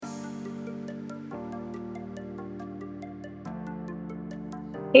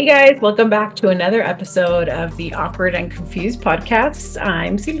Hey guys, welcome back to another episode of the Awkward and Confused podcast.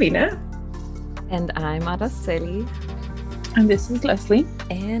 I'm Silvina. And I'm Araceli. And this is Leslie.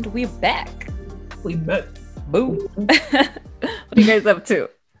 And we're back. We met. Boom. What are you guys up to?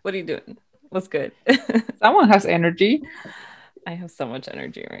 What are you doing? What's good? Someone has energy. I have so much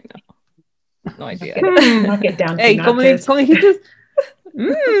energy right now. No idea. Knock it down. Hey, como dijiste.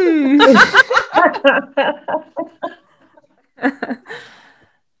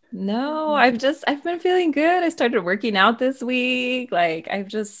 No, I've been feeling good. I started working out this week. Like I've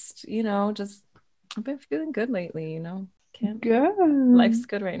been feeling good lately, Good. Life's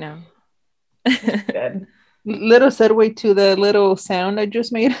good right now. Good. Little segue to the little sound I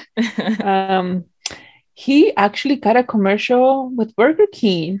just made. He actually got a commercial with Burger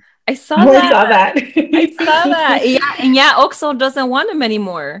King. I saw I that. saw that. I saw that. Yeah, and Oxxo doesn't want him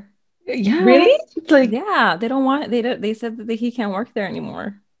anymore. Yeah. Really? It's like, Yeah, they don't want. They said that he can't work there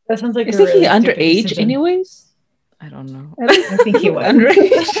anymore. That sounds like isn't he stupid underage decision. anyways? I don't know. I think he was.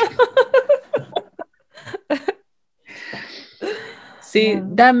 Underage. See, Yeah.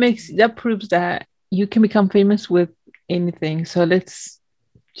 that proves that you can become famous with anything. So let's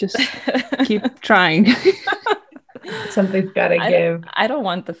just keep trying. Something's got to give. I don't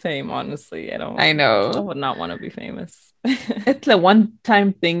want the fame, honestly. I know. I would not want to be famous. It's a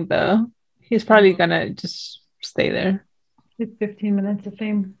one-time thing, though. He's probably gonna just stay there. It's 15 minutes of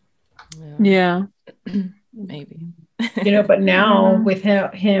fame. Yeah. Maybe. But now with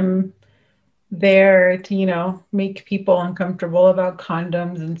him there to, make people uncomfortable about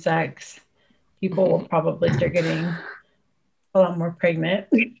condoms and sex, people will probably start getting a lot more pregnant.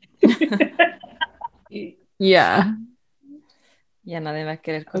 Yeah. Ya nadie va a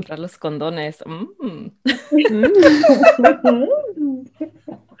querer comprar los condones.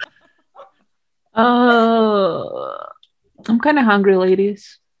 Oh, I'm kind of hungry,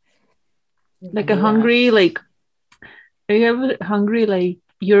 ladies. Like a hungry, like, are you ever hungry, like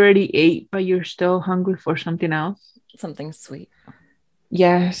you already ate, but you're still hungry for something else? Something sweet.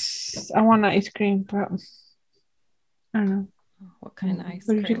 Yes, I want ice cream, but I don't know. What kind of ice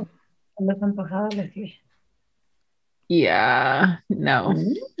What did you- cream? Yeah, no,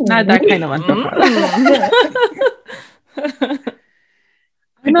 not that kind of antojada.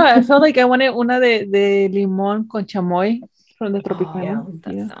 No, I felt like I wanted una de limón con chamoy from the Tropicana.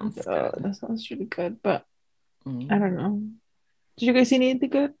 That sounds good. That sounds really good, but Mm. I don't know. Did you guys see anything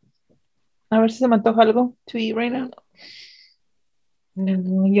good? A ver si se me antoja algo to eat right now.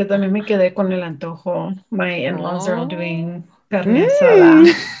 No, yo también me quedé con el antojo. My in-laws are all doing carne Mm. asada.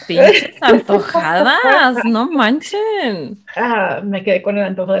 Pinches antojadas, no manchen. Me quedé con el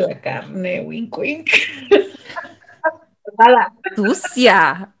antojo de la carne. Wink, wink. Asada.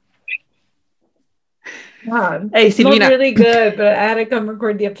 Sucia. Hey, It smelled Silvina. really good, but I had to come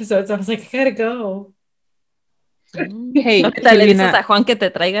record the episode, so I was like, I gotta go. Hey, Ahorita le dices Silvina. a Juan que te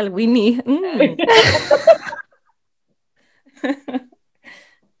traiga el Winnie.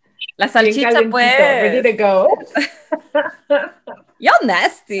 La Bien salchicha, calientito, ready to pues. go. You're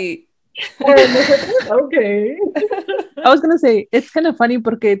nasty. Okay. I was gonna say, it's kind of funny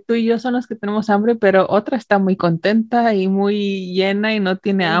porque tú y yo son los que tenemos hambre, pero otra está muy contenta y muy llena y no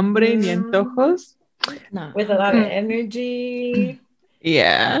tiene hambre ni antojos. No. With a lot of energy.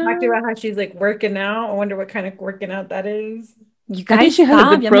 Yeah. Talked about how she's like working out. I wonder what kind of working out that is. You I think guys she has a stop,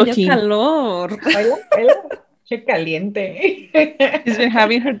 good ya me dio protein. calor. Che caliente. She's been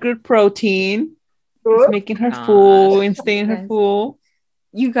having her good protein. She's Ooh. making her Gosh, full and staying her guys. full.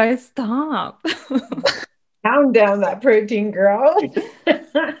 You guys stop. Pound down that protein, girl.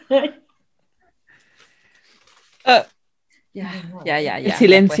 Yeah.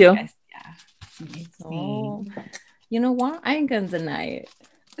 Silencio. Pues, guys, yeah. So, you know what? I ain't gonna deny it.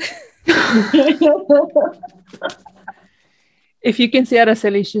 If you can see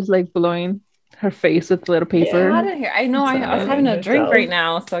Araceli, she's like blowing her face with little paper. Out of here. I know. I was having a drink right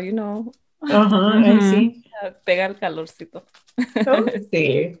now, so I see. pega el calorcito.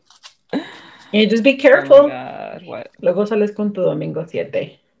 Sí. Yeah, just be Oh careful. my God, what? Luego sales con tu domingo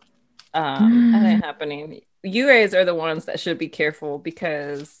 7. That ain't happening. You guys are the ones that should be careful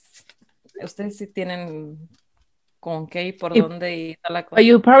because ustedes sí tienen con qué y por dónde y toda la cosa. But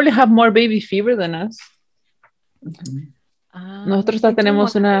you probably have more baby fever than us. Nosotros ya I do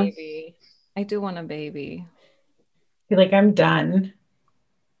tenemos want a una- baby. I do want a baby. You're like, I'm done.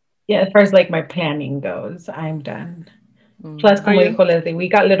 Yeah, as far as like my planning goes, I'm done. Plus, como Are you? dijo Leslie, we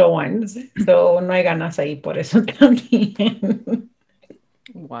got little ones, so no hay ganas ahí por eso también.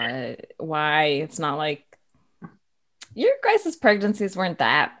 What? Why? It's not like your guys' pregnancies weren't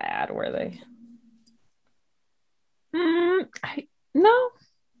that bad, were they? No,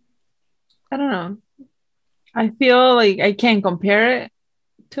 I don't know. I feel like I can't compare it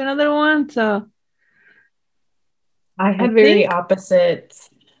to another one. So I I had very think, opposites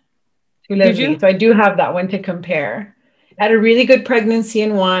to did Leslie. you? So I do have that one to compare. Had a really good pregnancy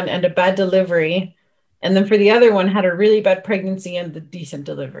in one and a bad delivery. And then for the other one, had a really bad pregnancy and the decent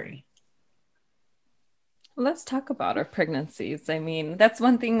delivery. Let's talk about our pregnancies. I mean, that's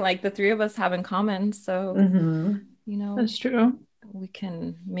one thing like the three of us have in common. So, Mm-hmm. you know, That's true. we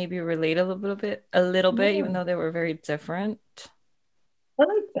can maybe relate a little bit, Yeah, even though they were very different. I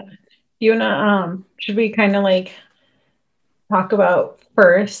like that. You wanna should we kind of like talk about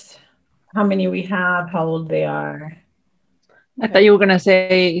first how many we have, how old they are? I thought you were gonna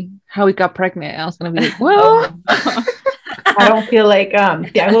say how we got pregnant. I was gonna be like, well, Um, I don't feel like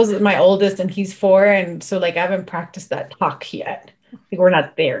Thiago's my oldest and he's 4, and so like I haven't practiced that talk yet. Like we're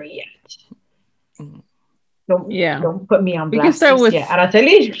not there yet. Don't yeah, don't put me on we can blast start just with. yet.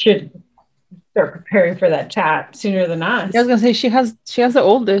 Araceli should start preparing for that chat sooner than I was us. gonna say she has the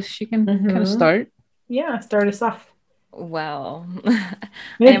oldest. She can kind of Mm-hmm. start. Yeah, start us off. Well,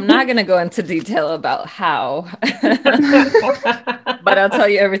 I am not going to go into detail about how, but I'll tell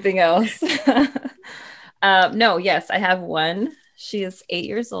you everything else. No, yes, I have one. She is 8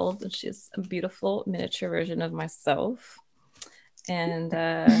 years old and she's a beautiful miniature version of myself. And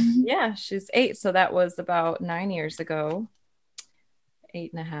yeah, she's 8. So that was about 9 years ago,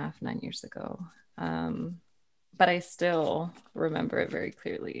 8.5, 9 years ago. But I still remember it very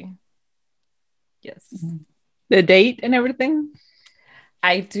clearly. Yes. The date and everything.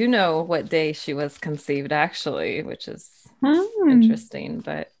 I do know what day she was conceived, actually, which is Hmm. interesting,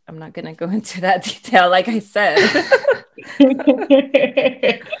 but I'm not going to go into that detail, like I said.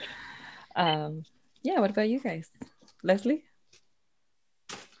 Yeah, what about you guys? Leslie?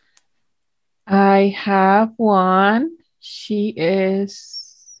 I have one. She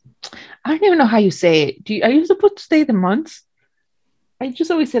is. I don't even know how you say it. Are you supposed to say the months? I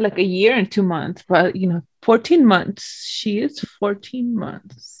just always say like a year and 2 months, but 14 months. She is 14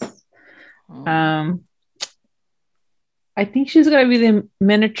 months. Oh. I think she's gonna be the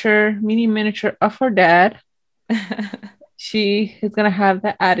mini miniature of her dad. She is gonna have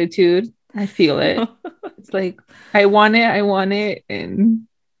that attitude. I feel it. It's like I want it, and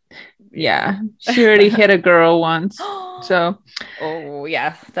yeah, she already hit a girl once. So Oh,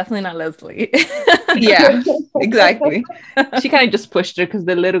 yeah, definitely not Leslie. yeah, exactly. She kind of just pushed her because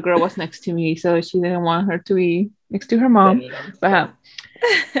the little girl was next to me, so she didn't want her to be next to her mom. But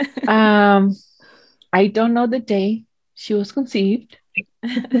I don't know the day she was conceived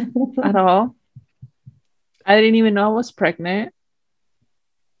at all. I didn't even know I was pregnant.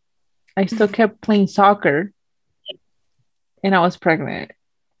 I still kept playing soccer, and I was pregnant.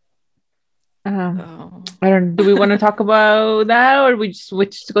 Oh. I don't. Do we want to talk about that, or we just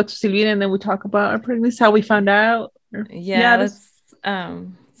switch to go to Silvina and then we talk about our pregnancy, how we found out? Yeah, That's let's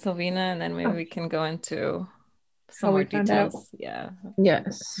Silvina, and then maybe we can go into some how more we found out. details. Yeah.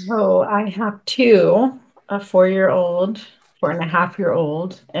 Yes. So I have two, a 4-year-old,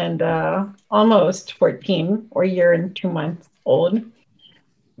 4.5-year-old, and almost 14 or year and 2 months old.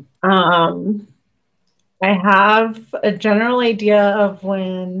 I have a general idea of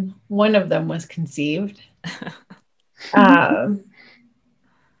when one of them was conceived. And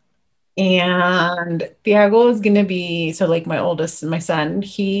Thiago is going to be, so like my oldest, my son,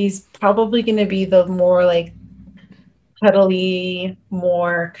 he's probably going to be the more like cuddly,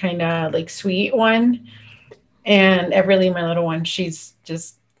 more kind of like sweet one. And Everly, my little one, she's a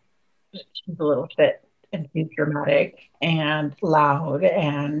little fit and she's dramatic and loud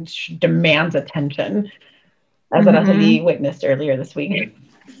and she demands attention, as Araceli witnessed earlier this week,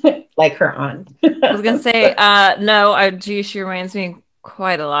 like her aunt. I was gonna say, no, gee, she reminds me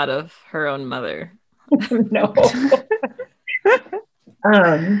quite a lot of her own mother. No.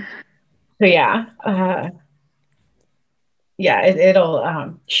 So yeah, yeah,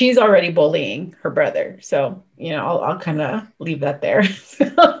 it'll. She's already bullying her brother, so I'll kind of leave that there. It's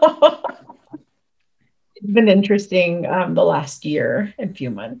been interesting the last year and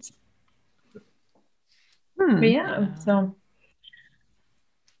few months. But yeah, so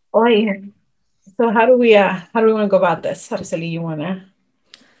so how do we want to go about this? Araceli, you want to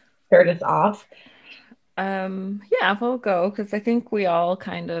start us off? Yeah, we'll go because I think we all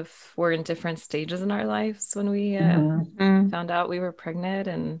kind of were in different stages in our lives when we found out we were pregnant.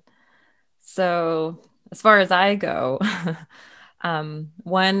 And so as far as I go,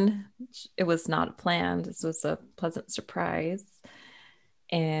 one, it was not planned. This was a pleasant surprise.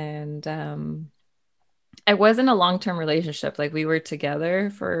 And I was in a long-term relationship. Like we were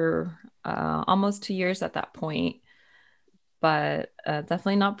together for almost 2 years at that point. but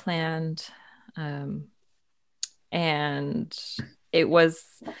definitely not planned. And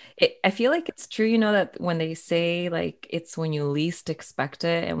I feel like it's true, that when they say like it's when you least expect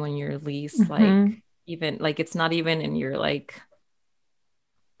it and when you're least Mm-hmm. like even like it's not even in your like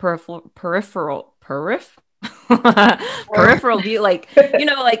peripheral peripheral view, like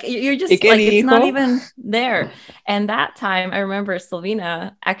like you're ¿Y just qué like it's not dijo? even there. And that time I remember,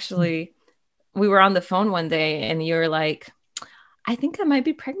 Slovenia, actually, we were on the phone one day and you were like, I think I might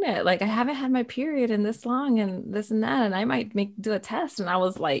be pregnant. Like I haven't had my period in this long and this and that, and I might do a test. And I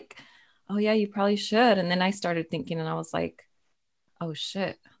was like, oh yeah, you probably should. And then I started thinking and I was like, oh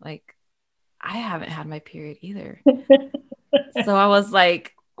shit, like I haven't had my period either. So I was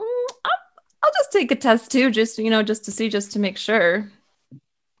like, I'll just take a test too, just just to see, just to make sure.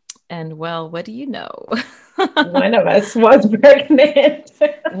 And well, what do you know? One of us was pregnant.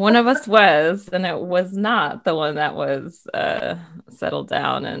 One of us was, and it was not the one that was settled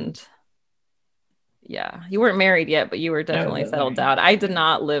down. And yeah, you weren't married yet, but you were I definitely wasn't settled married. down. I did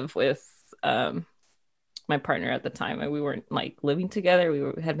not live with my partner at the time, and we weren't like living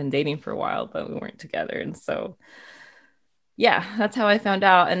together. Had been dating for a while, but we weren't together. And so yeah, that's how I found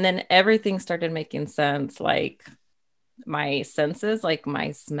out. And then everything started making sense. Like my senses, like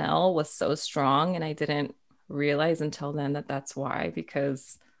my smell was so strong, and I didn't realize until then that that's why,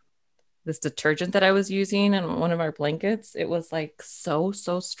 because this detergent that I was using in one of our blankets, it was like so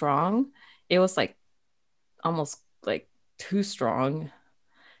strong. It was like almost like too strong.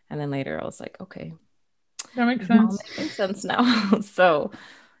 And then later I was like, okay, That makes it's all sense. making sense now. So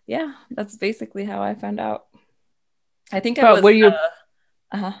yeah, that's basically how I found out. I think I But was were you,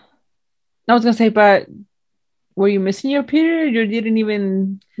 uh I was gonna say, but were you missing your period? You didn't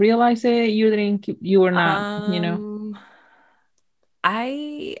even realize it? You didn't keep, you were not,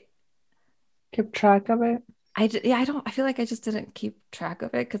 I kept track of it? yeah, I feel like I just didn't keep track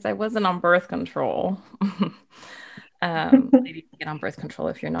of it because I wasn't on birth control. Maybe you can get on birth control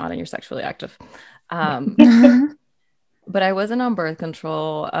if you're not and you're sexually active. But I wasn't on birth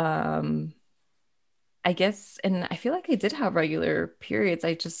control. I guess, and I feel like I did have regular periods.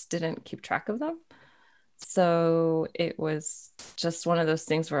 I just didn't keep track of them. So it was just one of those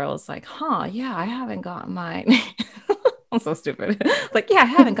things where I was like, huh, yeah, I haven't got mine. I'm so stupid. Like, yeah, I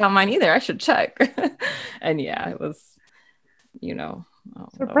haven't got mine either. I should check. And yeah, it was, that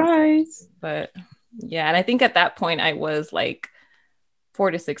was it. Surprise. But yeah, and I think at that point I was like 4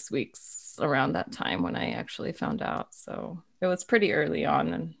 to 6 weeks around that time when I actually found out. So it was pretty early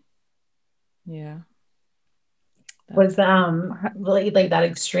on. And yeah. Was like that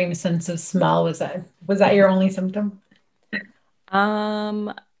extreme sense of smell, was that your only symptom?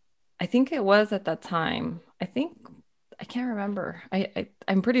 I think it was at that time. I can't remember.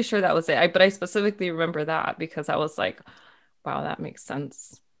 I'm pretty sure that was it. But I specifically remember that because I was like, wow, that makes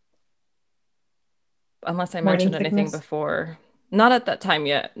sense. Unless I Morning mentioned anything sickness? before. Not at that time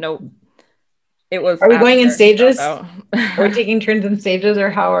yet. Nope. It was Are we going in after I found stages? out. Are we taking turns in stages, or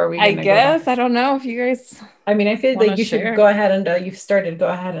how are we I gonna go about guess. it? I don't know if you guys I mean, I feel want to like you should share. go ahead and you've started, go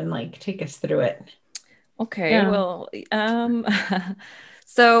ahead and like take us through it. Okay, Yeah. well,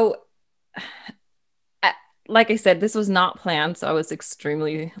 so I- like I said, this was not planned, so I was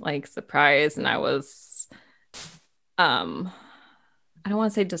extremely like surprised, and I was um I don't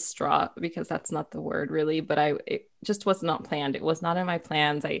want to say distraught because that's not the word really, but it just was not planned. It was not in my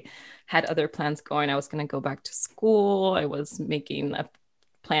plans. I had other plans going. I was going to go back to school. I was making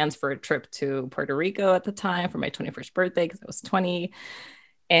plans for a trip to Puerto Rico at the time for my 21st birthday because I was 20.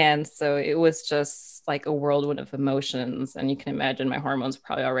 And so it was just like a whirlwind of emotions. And you can imagine my hormones were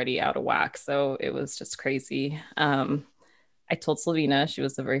probably already out of whack. So it was just crazy. I told Slovena, she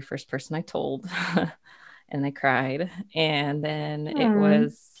was the very first person I told. And I cried. And then it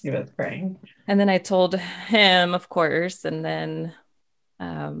was, He was crying. and then I told him, of course. And then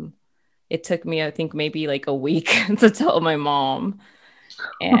it took me, I think, maybe like a week to tell my mom.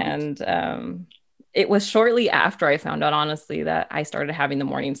 And it was shortly after I found out, honestly, that I started having the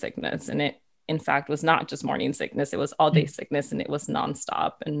morning sickness. And it, in fact, was not just morning sickness, it was all day sickness, and it was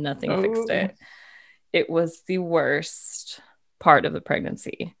nonstop and nothing fixed it. It was the worst part of the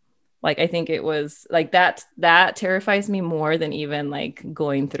pregnancy. Like, I think it was like that terrifies me more than even like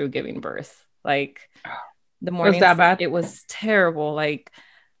going through giving birth. Like the Was that mornings, bad? it was terrible. Like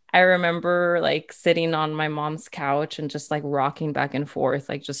I remember like sitting on my mom's couch and just like rocking back and forth,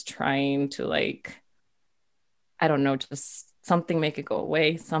 like just trying to like, I don't know, just something make it go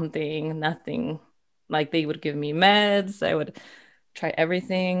away, something, nothing. Like they would give me meds, I would try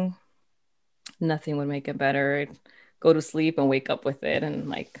everything, nothing would make it better. I'd go to sleep and wake up with it and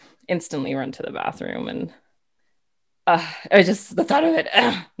like instantly run to the bathroom. And I just, the thought of it,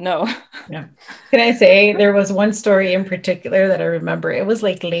 no. Yeah. Can I say there was one story in particular that I remember? It was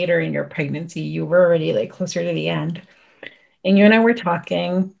like later in your pregnancy. You were already like closer to the end. And you and I were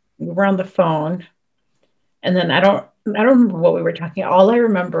talking. We were on the phone. And then I don't remember what we were talking. I don't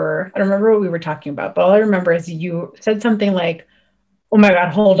remember what we were talking about, but all I remember is you said something like, "Oh my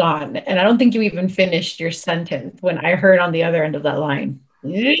God, hold on." And I don't think you even finished your sentence when I heard on the other end of that line.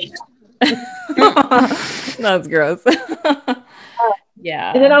 That's gross.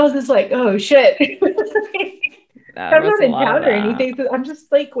 Yeah. And then I was just like, oh shit. That I'm was not a lot of encounter that. anything. So I'm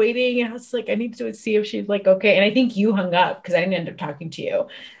just like waiting. And I was like, I need to see if she's like okay. And I think you hung up because I didn't end up talking to you.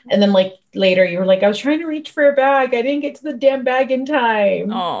 And then like later you were like, I was trying to reach for a bag. I didn't get to the damn bag in time.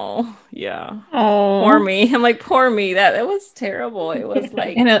 Oh, yeah. Poor Oh, me. I'm like, poor me. That was terrible. It was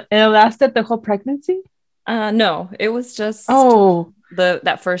like, and it lasted the whole pregnancy. no, it was just Oh,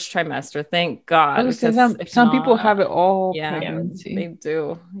 that first trimester. Thank I God, was saying because if some people not, have it all yeah, Yeah. they pregnancy.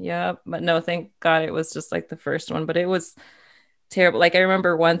 do. Yeah, but no, thank God it was just like the first one. But it was terrible. Like I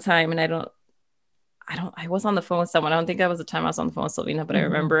remember one time, and I was on the phone with someone. I don't think that was the time I was on the phone with Sylvina, but I Mhm.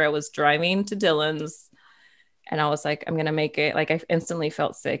 remember I was driving to Dylan's and I was like, I'm gonna make it. Like I instantly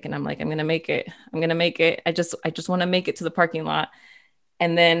felt sick and I'm like, I'm gonna make it. I'm gonna make it. I just want to make it to the parking lot.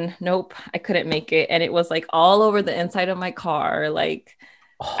 And then nope, I couldn't make it. And it was like all over the inside of my car. Like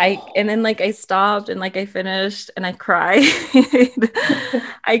and then like I stopped and like I finished and I cried.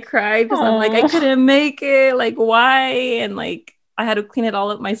 I cried because I'm like, I Oh, couldn't make it. Like, why? And like I had to clean it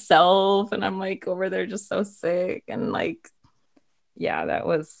all up myself. And I'm like over there just so sick. And like, yeah, that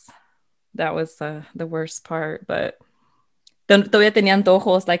was the worst part. But todavía tenía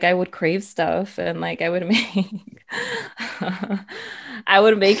antojos, like I would crave stuff and like I would make I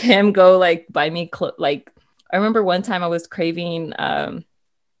would make him go like buy me like I remember one time I was craving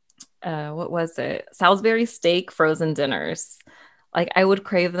what was it? Salisbury steak frozen dinners. Like I would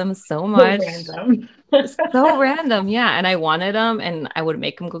crave them so So much. random. So random, yeah. And I wanted them, and I would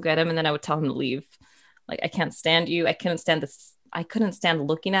make him go get him, and then I would tell him to leave. Like I can't stand you. I couldn't stand this. I couldn't stand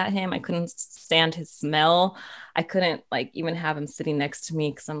looking at him. I couldn't stand his smell. I couldn't like even have him sitting next to me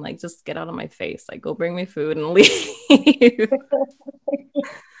because I'm like, just get out of my face. Like go bring me food and leave.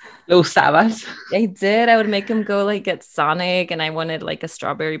 lo usabas. I did. I would make him go like get Sonic, and I wanted like a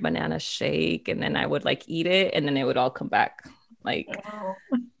strawberry banana shake, and then I would like eat it, and then it would all come back. Like, oh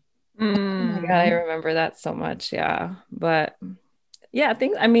my God, I Mm. remember that so much. Yeah. But yeah,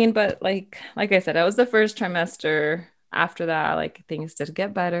 things, I mean, but like I said, that was the first trimester. After that, like things did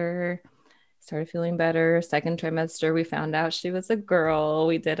get better. Started feeling better. Second trimester, we found out she was a girl.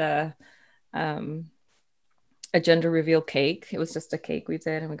 We did um a gender reveal cake. It was just a cake we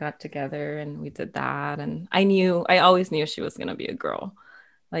did, and we got together and we did that. And I always knew she was gonna be a girl.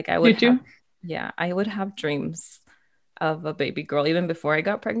 Like I would Did have, you? yeah, I would have dreams of a baby girl even before I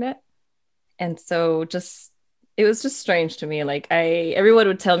got pregnant. And so just it was just strange to me. Like everyone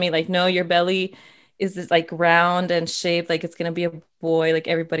would tell me like, no, your belly is this like round and shaped like it's gonna be a boy. Like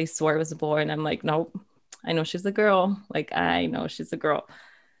everybody swore it was a boy, and I'm like, nope, I know she's a girl. Like I know she's a girl.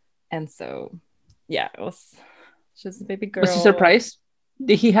 And so yeah, it was she's a baby Was he girl. surprised?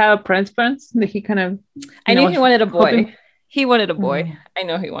 Did he have friends? Did he kind of, I knew he was wanted a hoping? boy. He wanted a boy. Mhm. I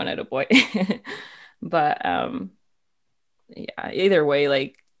know he wanted a boy. But yeah, either way,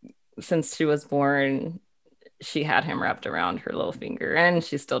 like since she was born, she had him wrapped around her little finger and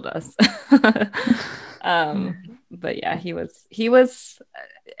she still does. But yeah, he was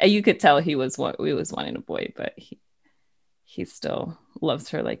you could tell he was what we was wanting a boy, but he still loves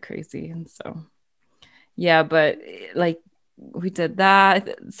her like crazy. And so yeah, but like we did that.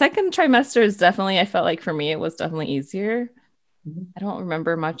 Second trimester is definitely, I felt like for me it was definitely easier. I don't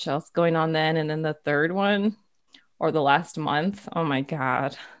remember much else going on then. And then the third one or the last month, oh my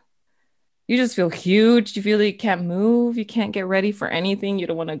God. You just feel huge. You feel like you can't move. You can't get ready for anything. You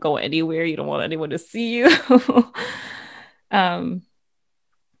don't want to go anywhere. You don't want anyone to see you. um,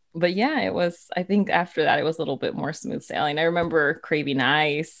 but yeah, it was, I think after that, it was a little bit more smooth sailing. I remember craving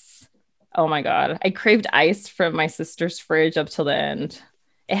ice. Oh my God. I craved ice from my sister's fridge up till the end.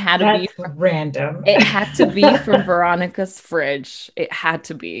 It had to be, That's random. it had to be from Veronica's fridge. It had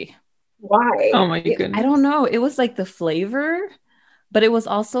to be. Oh Why? my I don't goodness. know. It was like the flavor, but it was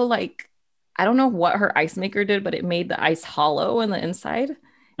also like, I don't know what her ice maker did, but it made the ice hollow on the inside.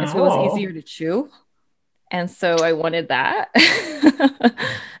 And so it was easier Oh. to chew. And so I wanted that.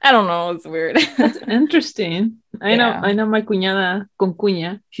 I don't know. It's weird. That's interesting. Yeah. I know my cuñada con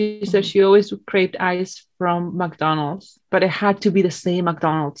cuña. She said Mhm. she always craved ice from McDonald's, but it had to be the same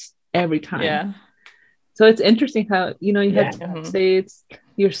McDonald's every time. Yeah. So it's interesting how, you have Yeah. to Mhm. say it's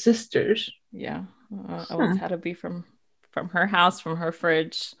your sisters. Yeah. It always Hmm. had to be from from her house, from her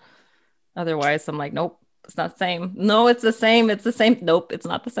fridge. Otherwise, I'm like, nope, it's not the same. No, it's the same. It's the same. Nope, it's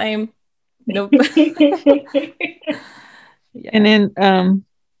not the same. Nope. Yeah. And then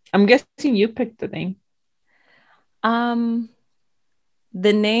I'm guessing you picked the name.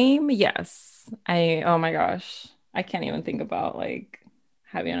 The name, yes. Oh my gosh. I can't even think about like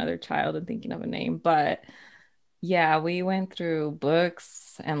having another child and thinking of a name. But yeah, we went through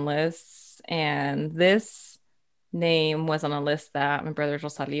books and lists, and this name was on a list that my brother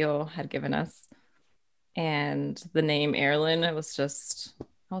Rosalio had given us. And the name Erlen, I was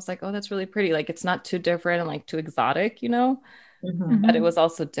like, oh, that's really pretty. Like it's not too different and like too exotic, you know, but it was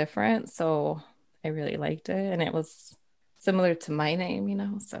also different. So I really liked it. And it was similar to my name, you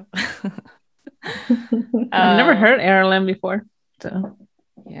know, so. I've never heard Erlen before. So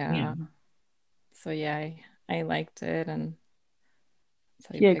yeah. So yeah, I liked it, and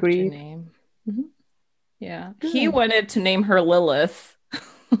so he agreed. Your name. Yeah. Good. He wanted to name her Lilith.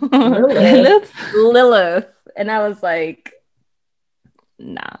 Lilith. And I was like,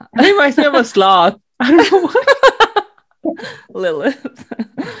 nah. It reminds me of a sloth. I don't know why. Lilith.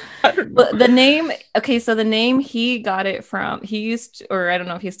 But the name, okay, so the name he got it from, he used to, or I don't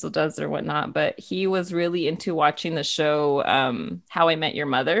know if he still does or whatnot, but he was really into watching the show How I Met Your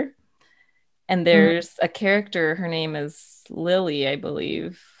Mother. And there's a character, her name is Lily, I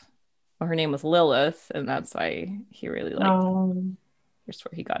believe. Or her name was Lilith, and that's why he really liked it. Here's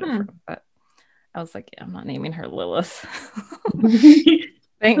where he got it from. But I was like, yeah, I'm not naming her Lilith.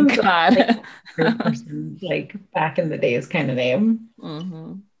 Thank God. Like back in the days kind of name.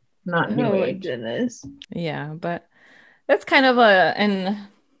 Not new age. Goodness. Yeah, but that's kind of in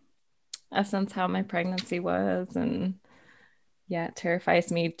essence how my pregnancy was. And yeah, it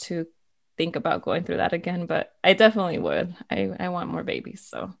terrifies me to think about going through that again, but I definitely would. I want more babies,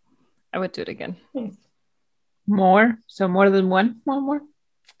 so I would do it again. More? So more than one more?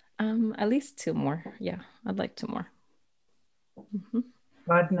 At least 2 more. Yeah, I'd like 2 more.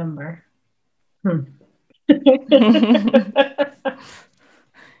 Odd number.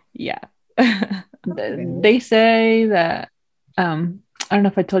 Yeah. They say that I don't know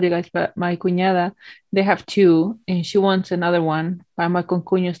if I told you guys, but my cuñada, they have 2 and she wants another one. But my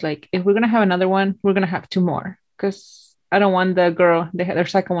concuño's like, if we're gonna have another one, we're gonna have 2 more, because I don't want the girl, their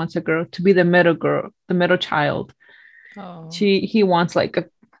second one's a girl, to be the middle girl, the middle child. He wants like a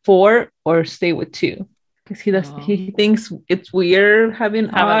 4 or stay with 2, because he thinks it's weird having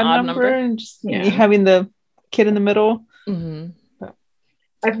an odd number and just having the kid in the middle.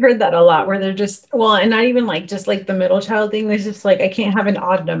 I've heard that a lot, where they're just, well, and not even like just like the middle child thing. There's just like, I can't have an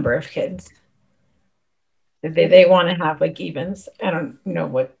odd number of kids. They want to have like evens. I don't know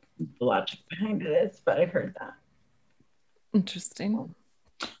what the logic behind it is, but I've heard that. Interesting.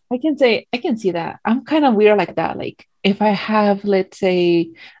 I can see that. I'm kind of weird like that. Like if I have, let's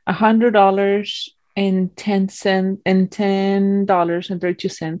say, $100 and 10 cents and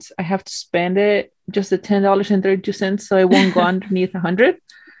 $10.32, I have to spend it just the $10.32, so I won't go underneath 100.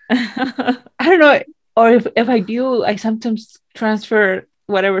 I don't know. Or if I do, I sometimes transfer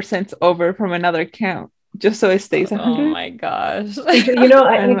whatever cents over from another account just so it stays 100. Oh my gosh. You know,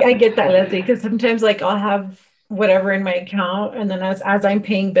 I get that, Leslie, because sometimes like I'll have whatever in my account, and then as I'm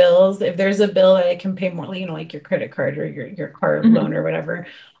paying bills, if there's a bill that I can pay more, you know, like your credit card or your car loan or whatever,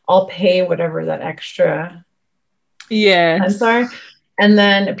 I'll pay whatever that extra cents are. And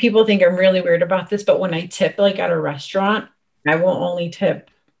then people think I'm really weird about this, but when I tip like at a restaurant, I will only tip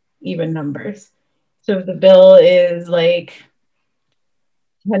even numbers. So if the bill is like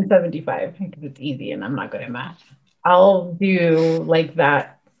 $10.75, because it's easy and I'm not good at math, I'll do like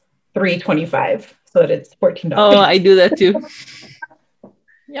that $3.25 so that it's $14. Oh, I do that too.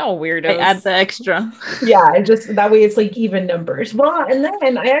 Y'all weirdos. I add the extra. Yeah, I just, that way it's like even numbers. Well, and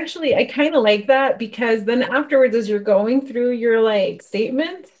then I kind of like that, because then afterwards, as you're going through your like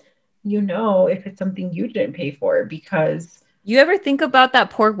statements, you know if it's something you didn't pay for. Because you ever think about that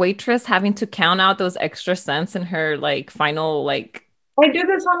poor waitress having to count out those extra cents in her like final like I do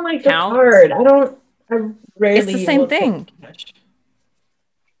this on like count. The card. I rarely. It's the same thing.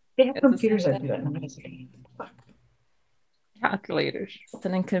 They have computers that do that. Calculators. It's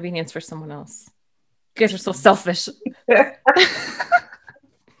an inconvenience for someone else. You guys are so selfish. I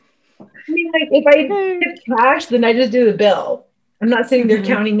mean, like if I tip cash, then I just do the bill. I'm not sitting there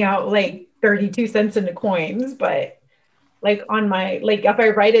counting out like 32 cents into coins, but like on my, like if I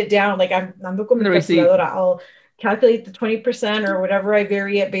write it down, like I'm I'll calculate the 20% or whatever I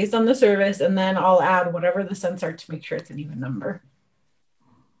vary it based on the service, and then I'll add whatever the cents are to make sure it's an even number.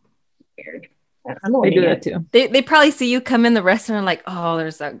 Weird. I'm They do owning that it. too. They probably see you come in the restaurant like, oh,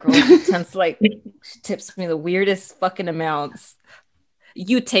 there's that girl who tends to like she tips me the weirdest fucking amounts.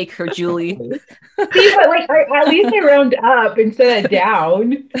 You take her, Julie. See, but like at least I round up instead of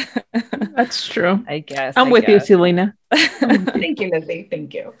down. That's true. I guess. I'm with you, Selena. Thank you, Lizzie.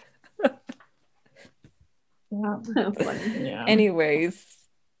 Thank you. Yeah. Funny. Yeah. Anyways,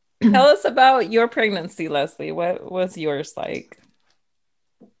 tell us about your pregnancy, Leslie. What was yours like?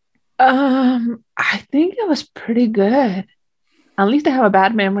 I think it was pretty good. At least I have a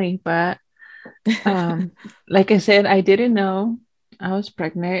bad memory, but like I said, I didn't know I was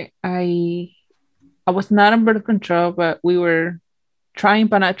pregnant. I was not on birth control, but we were trying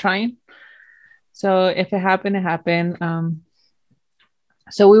but not trying. So if it happened, it happened.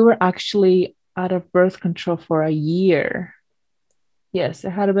 So we were actually out of birth control for a year. Yes,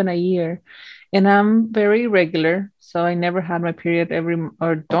 it had been a year. And I'm very regular, so I never had my period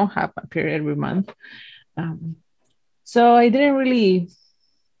or don't have my period every month. So I didn't really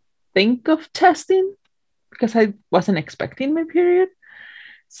think of testing because I wasn't expecting my period.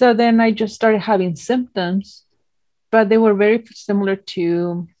 So then I just started having symptoms, but they were very similar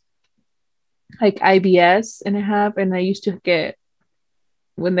to like IBS and I used to get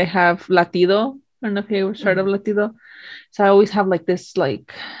when they have latido. I don't know if you ever heard of latido. So I always have like this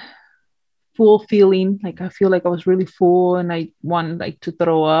like full feeling, like I feel like I was really full and I want like to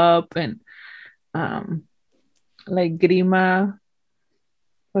throw up and like grima,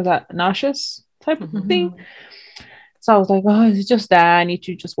 was that nauseous type of thing. So I was like, oh, it's just that I need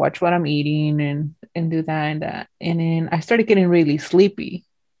to just watch what I'm eating and do that and that. And then I started getting really sleepy.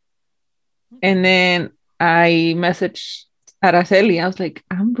 And then I messaged Araceli. I was like,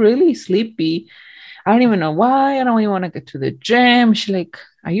 I'm really sleepy. I don't even know why. I don't even want to get to the gym. She's like,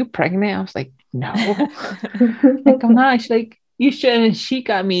 are you pregnant? I was like, no. Like, I'm not. She's like, you should. And she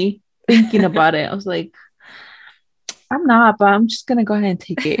got me thinking about it. I was like, I'm not, but I'm just going to go ahead and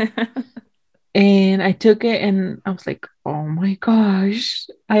take it. And I took it and I was like, oh my gosh,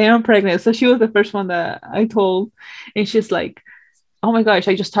 I am pregnant. So she was the first one that I told. And she's like, oh my gosh,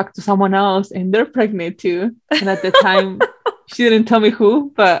 I just talked to someone else and they're pregnant too. And at the time, she didn't tell me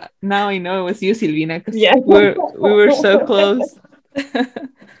who, but now I know it was you, Silvina, because we were so close.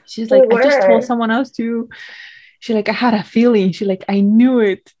 She's like, I just told someone else too. She's like, I had a feeling. She's like, I knew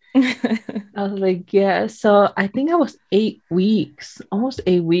it. I was like, yeah. So I think I was 8 weeks, almost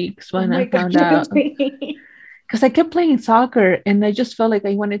 8 weeks when I found out. Because I kept playing soccer and I just felt like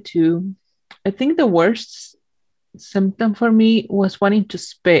I wanted to. I think the worst symptom for me was wanting to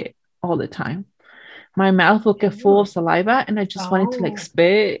spit all the time. My mouth would get full of saliva and I just wanted to like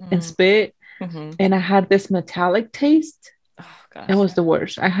spit and spit. And I had this metallic taste. Oh, gosh. It was the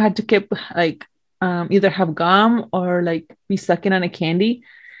worst. I had to keep like either have gum or like be sucking on a candy.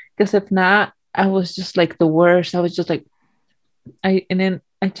 Because if not, I was just like the worst. I was just like, and then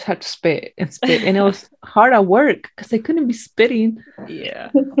I just had to spit. And it was hard at work because I couldn't be spitting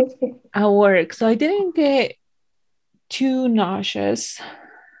at work. So I didn't get too nauseous.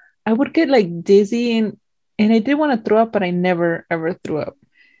 I would get like dizzy and I did want to throw up, but I never ever threw up.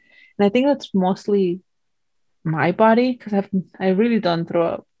 And I think that's mostly my body because I really don't throw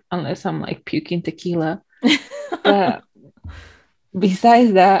up unless I'm like puking tequila. But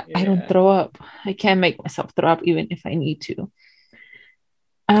besides that, I don't throw up. I can't make myself throw up even if I need to.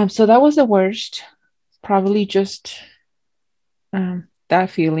 So that was the worst. Probably just that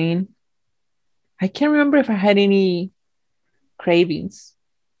feeling. I can't remember if I had any cravings.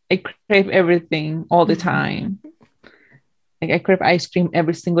 I crave everything all the time. Like I crave ice cream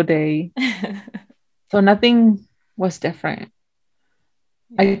every single day. So nothing was different.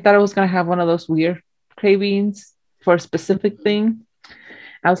 I thought I was gonna have one of those weird cravings for a specific thing.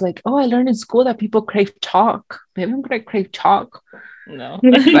 I was like, oh, I learned in school that people crave chalk. Maybe I'm gonna crave chalk. No.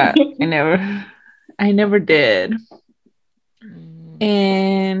 But I never did.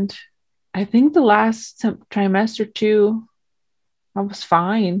 And I think the last trimester too, I was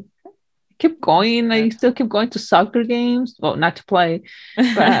fine. I kept going. I still kept going to soccer games. Well, not to play,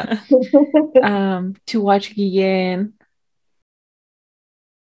 but to watch Guillen.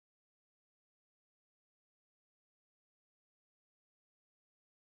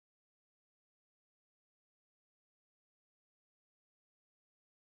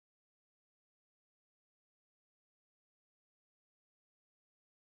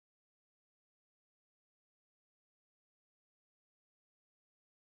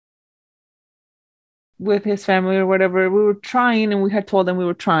 With his family or whatever, we were trying and we had told them we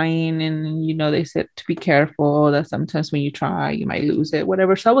were trying, and they said to be careful that sometimes when you try you might lose it,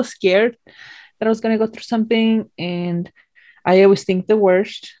 whatever. So I was scared that I was going to go through something, and I always think the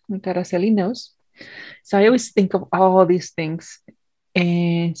worst, like Araceli knows. So I always think of all these things.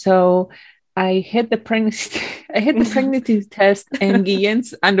 And so I hid the pregnancy I hid the pregnancy test in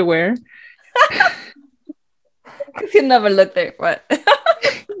Guillen's underwear. Because you never looked there. What?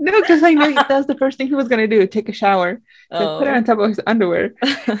 No, because I know that's the first thing he was gonna do, take a shower. So I put it on top of his underwear.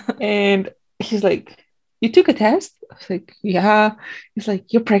 And he's like, "You took a test?" I was like, "Yeah." He's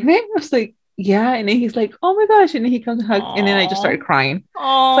like, "You're pregnant?" I was like, "Yeah." And then he's like, "Oh my gosh." And then he comes and hugs, and then I just started crying. So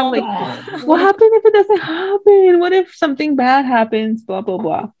I'm like, what happened if it doesn't happen? What if something bad happens? Blah, blah,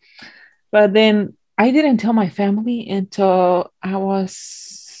 blah. But then I didn't tell my family until I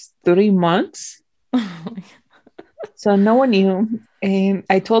was 3 months. So no one knew. And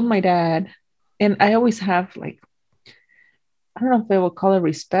I told my dad, and I always have like, I don't know if I would call it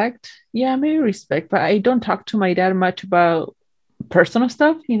respect. Yeah, maybe respect, but I don't talk to my dad much about personal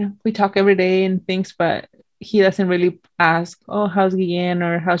stuff. You know, we talk every day and things, but he doesn't really ask, "Oh, how's Guillen?"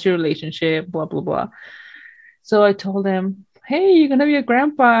 or "How's your relationship?" Blah, blah, blah. So I told him, "Hey, you're gonna be a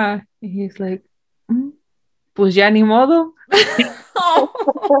grandpa." And he's like, "Pues ya ni modo."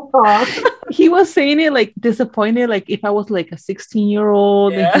 He was saying it like disappointed, like if I was like a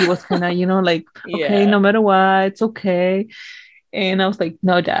 16-year-old, and he was kind of, like, okay, no matter what, it's okay. And I was like,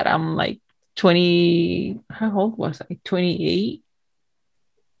 "No, Dad, I'm like 20. How old was I? 28?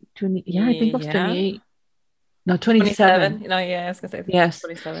 20, yeah, I think I was 28. No, 27. No, yeah, I was gonna say yes.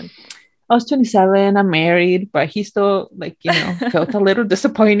 27. I was 27. I'm married, but he still felt a little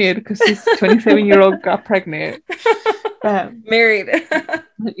disappointed because his 27-year-old got pregnant. Married.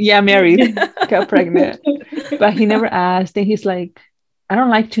 Yeah, married, got pregnant. But he never asked. And he's like, "I don't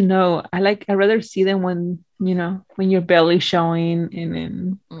like to know. I'd rather see them when your belly's showing, and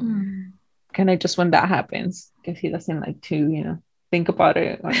then kind of just when that happens, because he doesn't like to, think about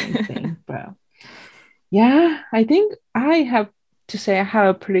it or anything." But yeah, I think I have to say I have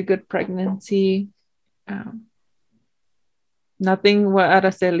a pretty good pregnancy. Nothing with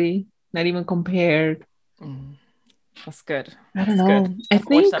Araceli, not even compared. That's good. I don't know. Good. I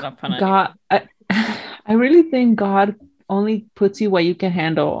think God, I really think God only puts you what you can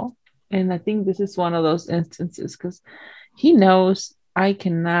handle. And I think this is one of those instances because he knows I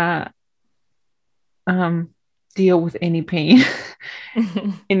cannot deal with any pain.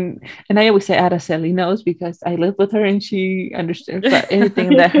 and I always say Araceli knows because I live with her and she understands. But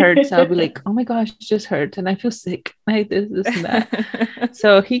anything that hurts, I'll be like, "Oh my gosh, it just hurts," and I feel sick, like this and that.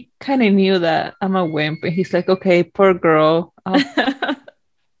 So he kind of knew that I'm a wimp, and he's like, "Okay, poor girl, I'll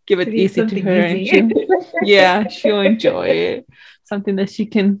give it easy to her." Easy. And she'll enjoy it. Something that she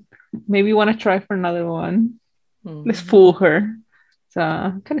can maybe want to try for another one. Let's fool her. So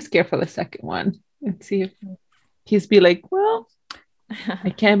I'm kind of scared for the second one and see if he's be like, "Well, I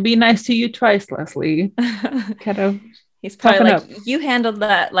can't be nice to you twice, Leslie." Kind of. He's probably like, "You handled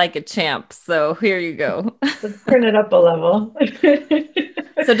that like a champ, so here you go." Let's turn it up a level.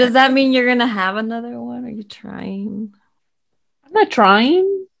 So does that mean you're gonna have another one? Are you trying? I'm not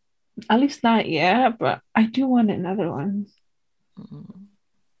trying, at least not yet, but I do want another one.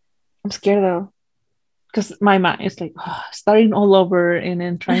 I'm scared though, because my mind is like starting all over and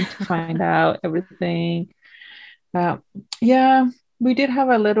then trying to find out everything. Yeah, we did have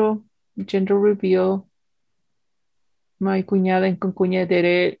a little gender reveal. My cuñada and concuña did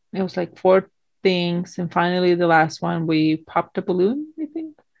it. It was like 4 things, and finally the last one we popped a balloon, I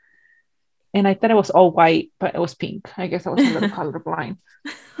think. And I thought it was all white, but it was pink. I guess I was a little colorblind.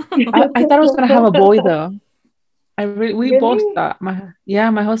 I thought I was gonna have a boy though. We both thought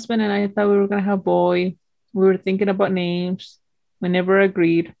my husband and I thought we were gonna have a boy. We were thinking about names. We never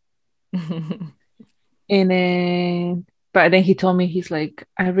agreed. And then, but then he told me, he's like,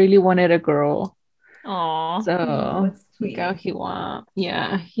 "I really wanted a girl." Aww. So look how he want.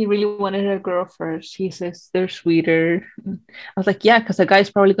 Yeah, he really wanted a girl first. He says they're sweeter. I was like, yeah, because the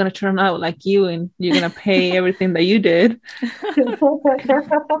guy's probably gonna turn out like you, and you're gonna pay everything that you did.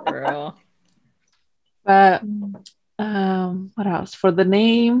 Girl. But what else? For the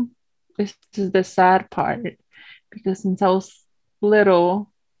name, this is the sad part, because since I was little,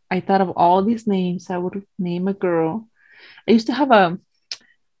 I thought of all these names I would name a girl. I used to have a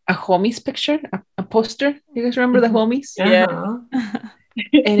homies picture, a poster. You guys remember the homies? Yeah.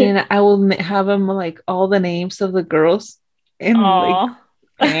 And then I will have them like all the names of the girls, and like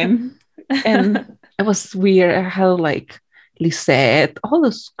and it was weird. I had like Lisette, all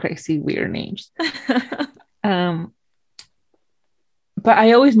those crazy weird names. But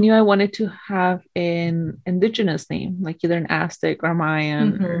I always knew I wanted to have an indigenous name, like either an Aztec or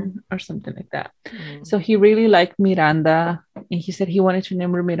Mayan or something like that. So he really liked Miranda, and he said he wanted to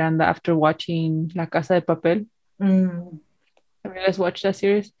name her Miranda after watching La Casa de Papel. Have you guys watched that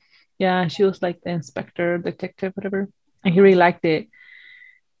series? Yeah, she was like the inspector, detective, whatever. And he really liked it.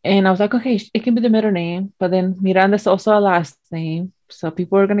 And I was like, okay, it can be the middle name, but then Miranda's also a last name. So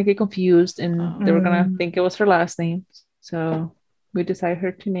people are gonna get confused and they were gonna think it was her last name. So we decided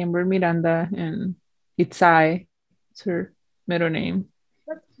her to name her Miranda and Itzai. It's her middle name.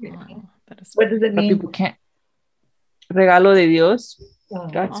 That's cute. Oh, that is What does it But mean? people can't regalo de Dios. Oh,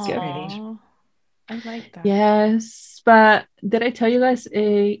 God's that's gift. pretty. Aw, I like that. Yes, but did I tell you guys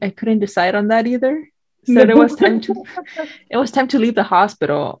I couldn't decide on that either? No. Said it was time to leave the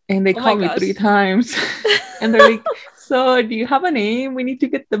hospital, and they Oh my called me gosh. 3 times, and they're like, "So, do you have a name? We need to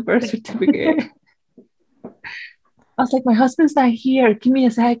get the birth certificate." I was like, "My husband's not here. Give me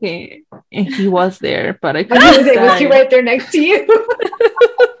a second." And he was there, but I couldn't Was he decide. right there next to you?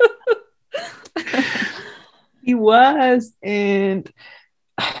 He was, and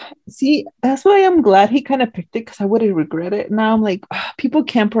see, that's why I'm glad he kind of picked it because I would have regretted it. Now I'm like, people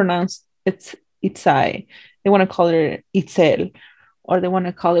can't pronounce it's Itzai. They want to call it Itzel, or they want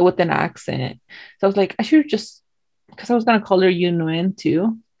to call it with an accent. So I was like, I should just, because I was gonna call her Yunuen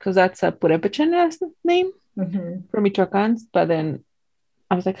too, because that's a Purepechen name from Michoacán. But then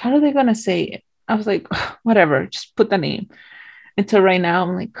I was like, how are they gonna say it? I was like, whatever, just put the name. Until right now,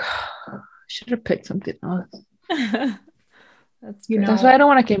 I'm like, should have picked something else. That's You great. That's why I don't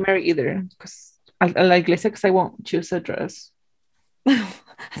want to get married either, because I like Lisa, because I won't choose a dress. I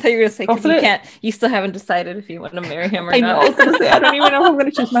thought you were gonna say because Hopefully- you can't. You still haven't decided if you want to marry him or I know. I was not. gonna say I don't even know if I'm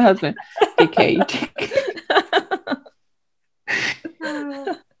gonna choose my husband. JK,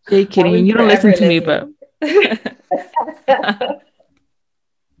 JK, you don't listen to me, but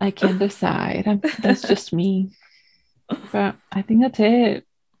I can't decide. That's just me. But I think that's it.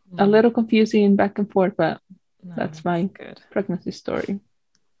 A little confusing back and forth, but No, that's my good. pregnancy story.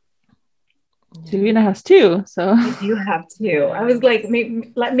 Yeah. Silvina has 2, so You have to. I was like,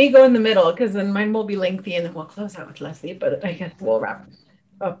 let me go in the middle because then mine will be lengthy and then we'll close out with Leslie. But I guess we'll wrap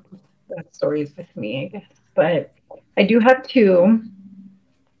up that stories with me, I guess. But I do have 2.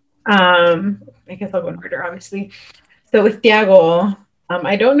 I guess I'll go in order, obviously. So with Thiago,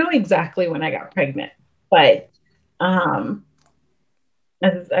 I don't know exactly when I got pregnant, but I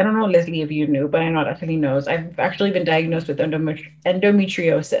don't know, Leslie, if you knew, but I know Natalie knows. I've actually been diagnosed with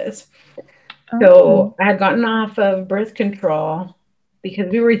endometriosis. So I had gotten off of birth control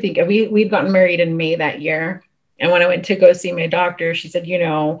because we were thinking we'd gotten married in May that year. And when I went to go see my doctor, she said,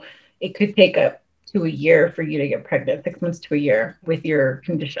 it could take up to a year for you to get pregnant, 6 months to a year with your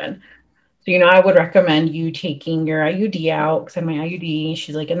condition. So, I would recommend you taking your IUD out because I'm my IUD.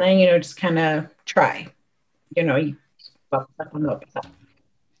 She's like, and then, just kind of try, you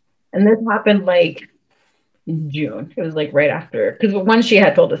and this happened like in June. It was like right after, because once she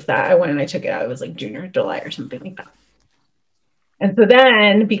had told us that, I went and I took it out. It was like June or July or something like that. And so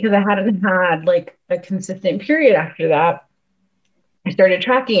then, because I hadn't had like a consistent period after that, I started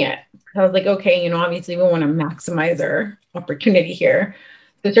tracking it. I was like, okay, obviously we want to maximize our opportunity here.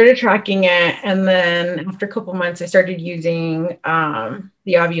 So I started tracking it. And then after a couple months, I started using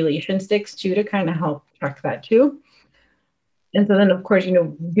the ovulation sticks too to kind of help track that too. And so then, of course,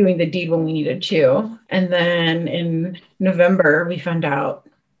 doing the deed when we needed to. And then in November, we found out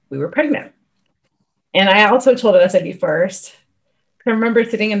we were pregnant. And I also told SID first. I remember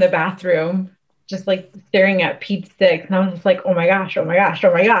sitting in the bathroom, just like staring at Pete's sticks. And I was just like, oh my gosh, oh my gosh,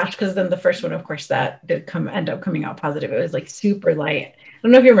 oh my gosh. Because then the first one, of course, that did end up coming out positive. It was like super light. I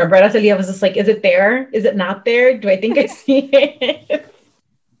don't know if you remember. I was just like, is it there? Is it not there? Do I think I see it?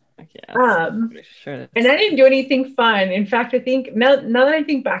 Yeah, sure and I didn't do anything fun. In fact, I think now that I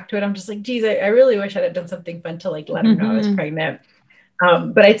think back to it, I'm just like, geez, I really wish I had done something fun to like let him know I was pregnant.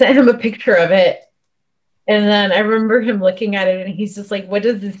 But I sent him a picture of it. And then I remember him looking at it and he's just like, what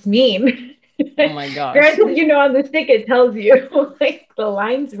does this mean? Oh my gosh. Granted, on the stick, it tells you like the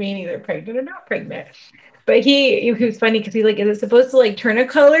lines mean either pregnant or not pregnant. But he was funny because he's like, is it supposed to like turn a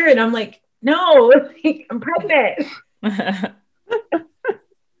color? And I'm like, no, like, I'm pregnant.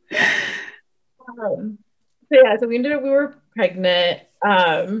 So we ended up, we were pregnant.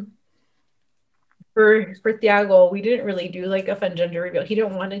 For Thiago, we didn't really do like a fun gender reveal. He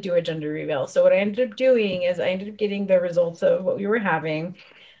didn't want to do a gender reveal. So what I ended up doing is I ended up getting the results of what we were having.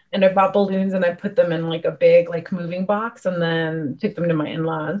 And I bought balloons and I put them in like a big like moving box and then took them to my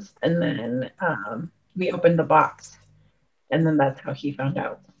in-laws. And then we opened the box. And then that's how he found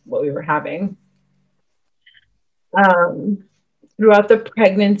out what we were having. Throughout the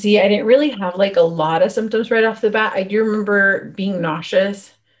pregnancy, I didn't really have like a lot of symptoms right off the bat. I do remember being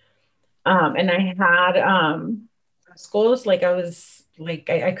nauseous. And I had skulls, like I was like,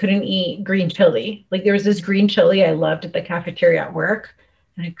 I couldn't eat green chili. Like there was this green chili I loved at the cafeteria at work,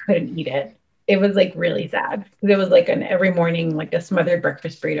 and I couldn't eat it. It was like really sad because it was like an every morning, like a smothered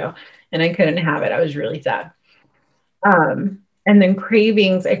breakfast burrito, and I couldn't have it. I was really sad. And then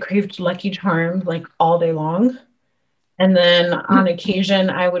cravings, I craved Lucky Charms like all day long. And then on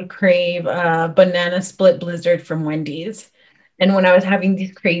occasion, I would crave a banana split blizzard from Wendy's. And when I was having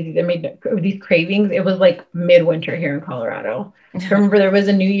these these cravings, it was like midwinter here in Colorado. I remember there was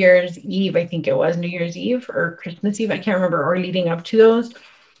a New Year's Eve, I think it was New Year's Eve or Christmas Eve, I can't remember, or leading up to those.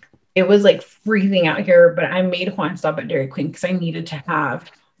 It was like freezing out here, but I made Juan stop at Dairy Queen because I needed to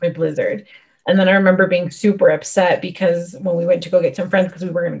have my blizzard. And then I remember being super upset because when we went to go get some friends because we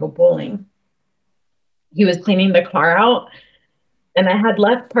were going to go bowling, he was cleaning the car out, and I had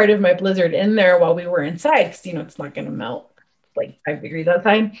left part of my blizzard in there while we were inside because, you know, it's not going to melt like 5 degrees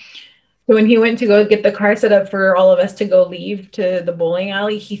outside. So when he went to go get the car set up for all of us to go leave to the bowling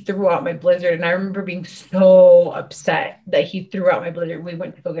alley, he threw out my blizzard. And I remember being so upset that he threw out my blizzard. We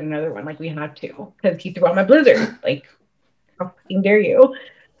went to go get another one, like we had to, because he threw out my blizzard. Like, how fucking dare you?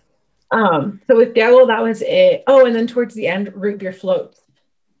 So with Daryl, that was it. Oh, and then towards the end, root beer floats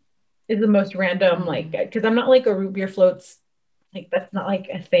is the most random, like, because I'm not like a root beer floats, like that's not like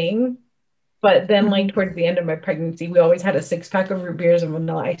a thing. But then like towards the end of my pregnancy, we always had a 6-pack of root beers and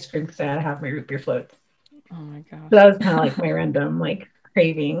vanilla ice cream because I had to have my root beer floats. Oh my gosh. So that was kind of like my random like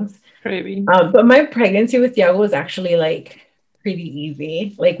cravings. Craving. But my pregnancy with Diego was actually like pretty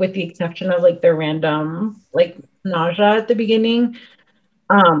easy, like with the exception of like the random like nausea at the beginning.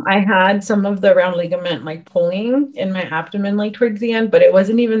 I had some of the round ligament like pulling in my abdomen like towards the end, but it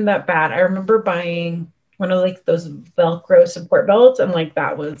wasn't even that bad. I remember buying one of like those Velcro support belts, and like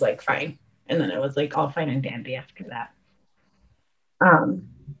that was like fine. And then it was like all fine and dandy after that.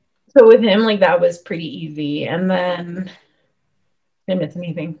 So with him, like that was pretty easy. And then did I miss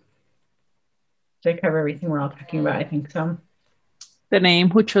anything? Did I cover everything we're all talking about? I think so. The name.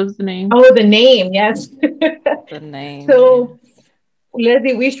 Who chose the name? Oh, the name, yes. The name. So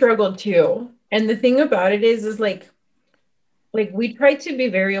Leslie, we struggled too. And the thing about it is like we tried to be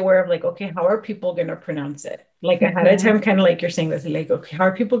very aware of like, okay, how are people going to pronounce it? Like ahead of time, kind of like you're saying this, like, okay, how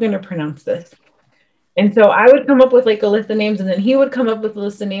are people going to pronounce this? And so I would come up with like a list of names, and then he would come up with a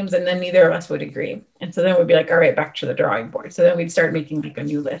list of names, and then neither of us would agree. And so then we'd be like, all right, back to the drawing board. So then we'd start making like a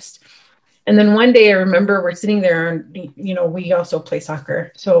new list. And then one day I remember we're sitting there and, you know, we also play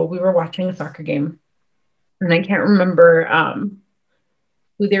soccer. So we were watching a soccer game, and I can't remember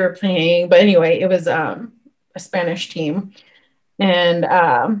who they were playing, but anyway, it was a Spanish team. And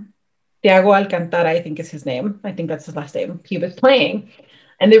Thiago Alcantara, I think is his name. I think that's his last name. He was playing,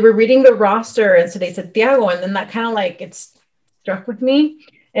 and they were reading the roster. And so they said Thiago. And then that kind of like, it struck with me.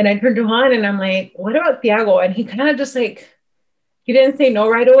 And I turned to Juan and I'm like, what about Thiago? And he kind of just like, he didn't say no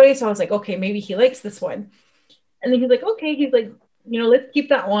right away. So I was like, okay, maybe he likes this one. And then he's like, okay. He's like, you know, let's keep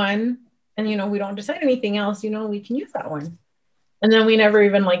that one. And, you know, we don't decide anything else, you know, we can use that one. And then we never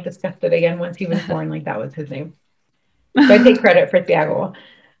even like discussed it again. Once he was born, like that was his name. So I take credit for Thiago.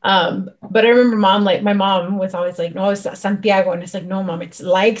 But I remember my mom was always like, no, it's Santiago. And it's like, no, mom, it's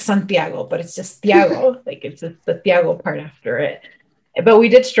like Santiago, but it's just Thiago. Like it's just the Thiago part after it. But we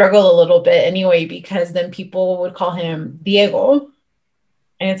did struggle a little bit anyway, because then people would call him Diego.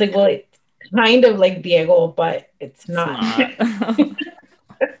 And it's like, well, it's kind of like Diego, but it's not.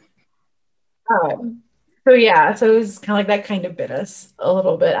 So yeah, so it was kind of like that kind of bit us a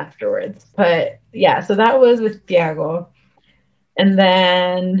little bit afterwards. But yeah, so that was with Diego. And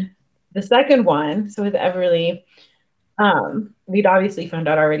then the second one, so with Everly, we'd obviously found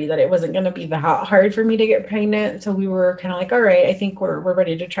out already that it wasn't going to be that hard for me to get pregnant. So we were kind of like, all right, I think we're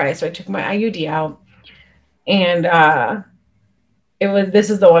ready to try. So I took my IUD out, and this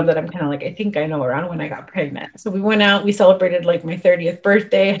is the one that I'm kind of like, I think I know around when I got pregnant. So we went out, we celebrated like my 30th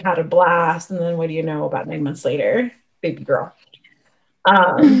birthday, had a blast. And then what do you know, about 9 months later, baby girl.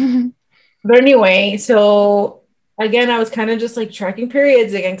 But anyway, so again, I was kind of just like tracking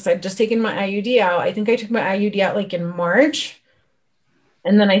periods again, because I'd just taken my IUD out. I think I took my IUD out like in March.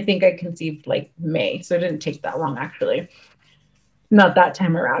 And then I think I conceived like May. So it didn't take that long, actually. Not that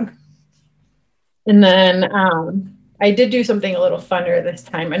time around. And then I did do something a little funner this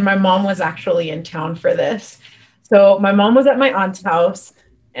time. And my mom was actually in town for this. So my mom was at my aunt's house.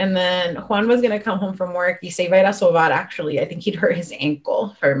 And then Juan was going to come home from work. Y se iba a ir a sobar, actually. I think he'd hurt his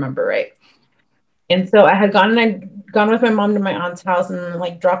ankle, if I remember right. And so I had gone with my mom to my aunt's house and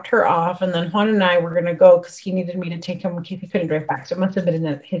like dropped her off. And then Juan and I were going to go because he needed me to take him in case he couldn't drive back. So it must have been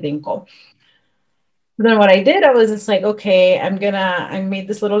in his ankle. So then what I did, I was just like, okay, I made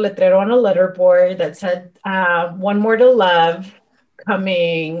this little letrero on a letterboard that said, one more to love,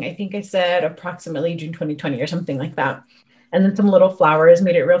 coming, I think I said approximately June 2020 or something like that. And then some little flowers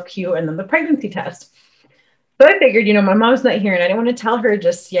made it real cute. And then the pregnancy test. So I figured, my mom's not here and I didn't want to tell her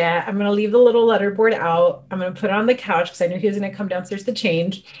just yet. I'm going to leave the little letterboard out. I'm going to put it on the couch because I knew he was going to come downstairs to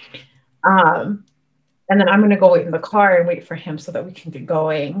change. And then I'm going to go wait in the car and wait for him so that we can get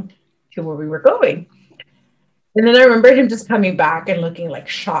going to where we were going. And then I remember him just coming back and looking like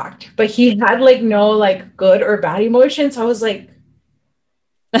shocked, but he had like no like good or bad emotion. So I was like,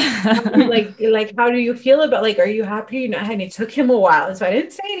 how do you feel about, like, are you happy? And it took him a while. So I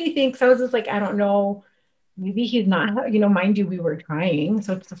didn't say anything. So I was just like, I don't know. Maybe he's not, mind you, we were trying.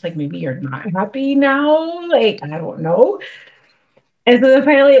 So it's just like, maybe you're not happy now. Like, I don't know. And so then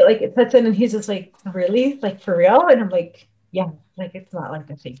finally, like, it sets in and he's just like, really? Like, for real? And I'm like, yeah, like, it's not like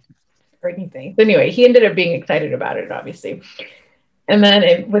a fake or anything. So anyway, he ended up being excited about it, obviously. And then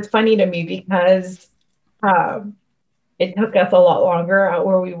it was funny to me because it took us a lot longer out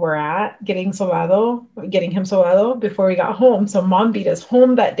where we were at getting him sobado before we got home. So mom beat us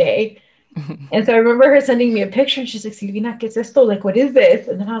home that day. And so I remember her sending me a picture and she's like, Silvina, ¿qué es esto? Like, what is this?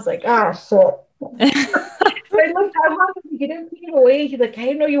 And then I was like, shit. So I looked at mom and he didn't put it away. He's like, I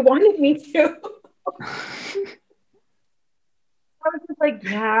didn't know you wanted me to. I was just like,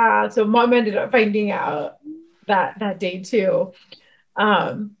 yeah. So mom ended up finding out that day too.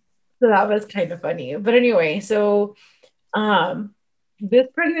 So that was kind of funny. But anyway, so this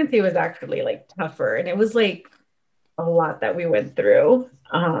pregnancy was actually like tougher and it was like a lot that we went through.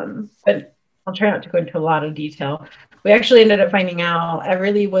 But I'll try not to go into a lot of detail. We actually ended up finding out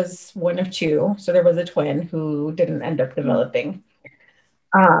Everly was one of two. So there was a twin who didn't end up developing.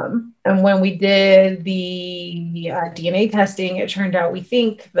 And when we did the DNA testing, it turned out we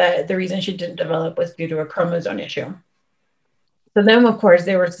think that the reason she didn't develop was due to a chromosome issue. So then, of course,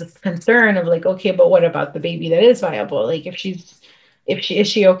 there was this concern of like, okay, but what about the baby that is viable? Like, is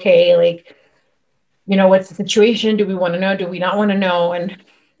she okay? Like, what's the situation? Do we want to know? Do we not want to know? And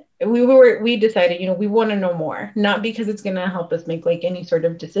we decided, we want to know more, not because it's going to help us make like any sort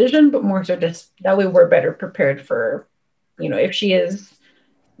of decision, but more so just that way we're better prepared for, if she is,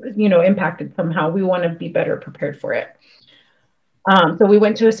 impacted somehow, we want to be better prepared for it. So we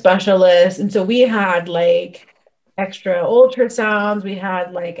went to a specialist. And so we had like extra ultrasounds, we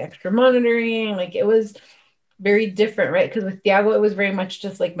had like extra monitoring, like it was very different, right? Because with Thiago, it was very much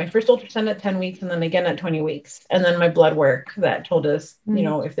just like my first ultrasound at 10 weeks and then again at 20 weeks. And then my blood work that told us,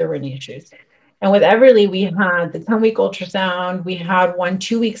 if there were any issues. And with Everly, we had the 10-week ultrasound. We had one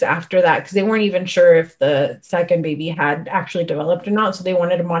 2 weeks after that because they weren't even sure if the second baby had actually developed or not. So they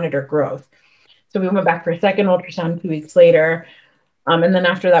wanted to monitor growth. So we went back for a second ultrasound 2 weeks later. And then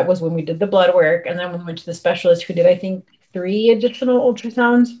after that was when we did the blood work. And then we went to the specialist who did, I think, 3 additional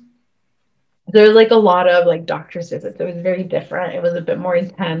ultrasounds. There was like a lot of like doctor's visits. It was very different. It was a bit more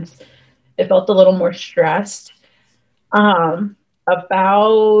intense. It felt a little more stressed. About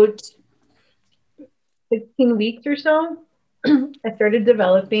 16 weeks or so, I started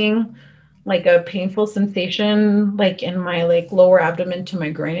developing like a painful sensation like in my like lower abdomen to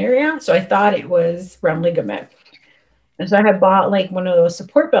my groin area. So I thought it was REM ligament. And so I had bought like one of those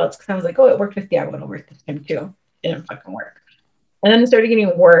support belts because I was like, oh, it worked with Thiago, it'll work this time too. It didn't fucking work. And then it started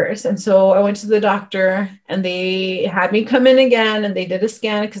getting worse. And so I went to the doctor and they had me come in again and they did a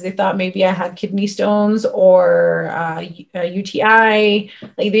scan because they thought maybe I had kidney stones or a UTI.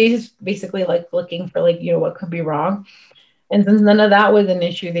 Like they just basically like looking for like, what could be wrong. And since none of that was an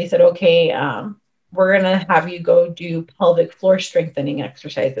issue, they said, okay, we're going to have you go do pelvic floor strengthening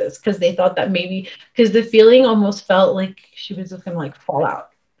exercises because they thought that maybe, because the feeling almost felt like she was just going to like fall out.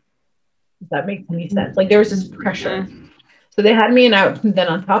 If that makes any sense. Like there was this pressure. So they had me then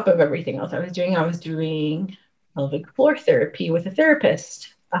on top of everything else I was doing pelvic floor therapy with a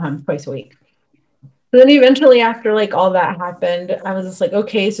therapist twice a week. So then eventually after like all that happened, I was just like,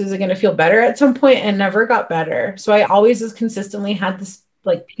 okay, so is it going to feel better at some point? And never got better. So I always just consistently had this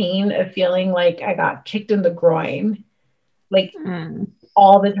like pain of feeling like I got kicked in the groin, like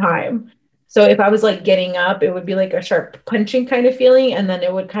all the time. So if I was like getting up, it would be like a sharp punching kind of feeling. And then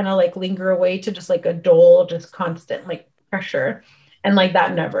it would kind of like linger away to just like a dull, just constant like pressure. And like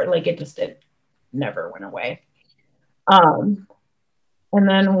that it never went away. And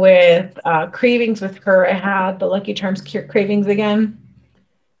then with cravings with her, I had the Lucky Charms cravings again.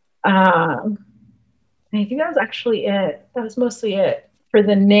 I think that was actually it. That was mostly it. For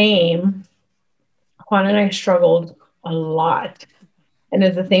the name, Juan and I struggled a lot. And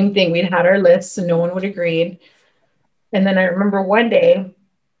it's the same thing. We'd had our lists and no one would agree. And then I remember one day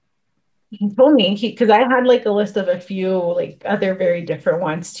he told me because I had like a list of a few like other very different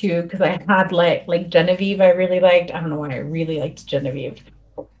ones too. Because I had like Genevieve, I really liked. I don't know why I really liked Genevieve.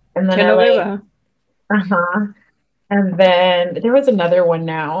 And then I like, Genoveva. uh-huh. And then there was another one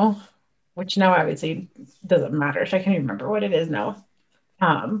now, which now obviously doesn't matter. So I can't even remember what it is now.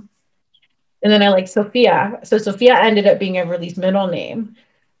 Um, and then I like Sophia. So Sophia ended up being Everly's middle name.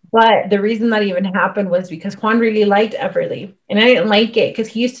 But the reason that even happened was because Juan really liked Everly. And I didn't like it because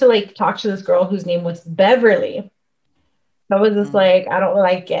he used to like talk to this girl whose name was Beverly. So I was just like, I don't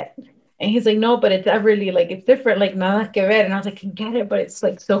like it. And he's like, no, but it's Everly, like it's different, like nada que ver. And I was like, I get it, but it's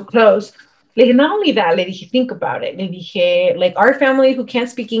like so close. Like, not only that, le dije, think about it. Le dije, like our family who can't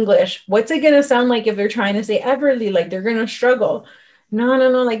speak English, what's it gonna sound like if they're trying to say Everly? Like they're gonna struggle. No, no,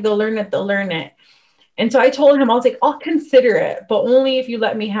 no, like they'll learn it, they'll learn it. And so I told him, I was like, I'll consider it, but only if you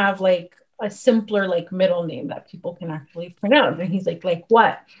let me have like a simpler like middle name that people can actually pronounce. And he's like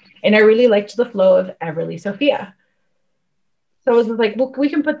what? And I really liked the flow of Everly Sophia. So it was like, well, we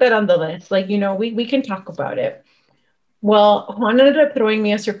can put that on the list. Like, we can talk about it. Well, Juan ended up throwing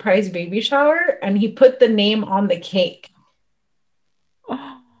me a surprise baby shower and he put the name on the cake.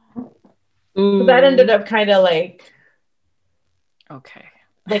 So that ended up kind of like, okay.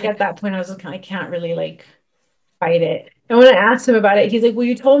 Like at that point, I was like, I can't really like fight it. And when I asked him about it, he's like, well,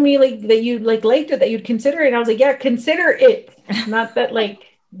 you told me like that you like liked it, that you'd consider it. And I was like, yeah, consider it. Not that like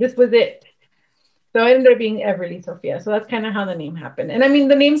this was it. So it ended up being Everly Sophia. So that's kind of how the name happened. And I mean,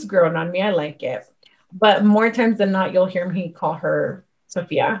 the name's grown on me. I like it. But more times than not, you'll hear me call her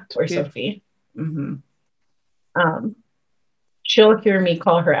Sophia or Sophie. Mm-hmm. She'll hear me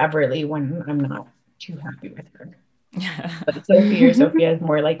call her Everly when I'm not too happy with her. But Sophie or Sophia is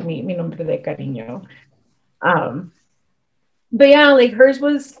more like mi nombre de cariño. But yeah, like hers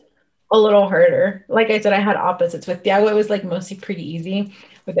was a little harder. Like I said, I had opposites. With Thiago, it was like mostly pretty easy.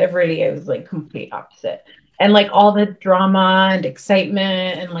 With Everly, it was like complete opposite. And like all the drama and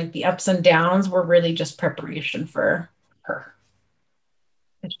excitement and like the ups and downs were really just preparation for her.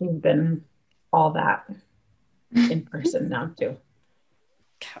 And she's been all that in person now too.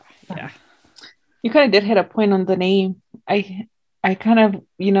 Yeah. You kind of did hit a point on the name. I kind of,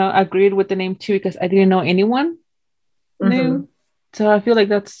 agreed with the name too because I didn't know anyone new. So I feel like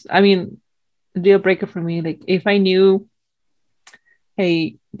that's, I mean, a deal breaker for me. Like if I knew,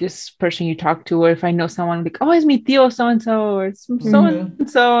 hey, this person you talk to, or if I know someone like, oh, it's mi tío so and so, or it's so and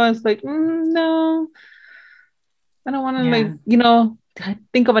so, it's like, no, I don't want to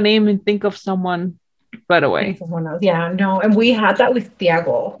think of a name and think of someone right away. Someone else. Yeah, no. And we had that with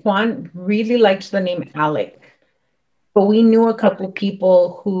Thiago. Juan really liked the name Alec. But we knew a couple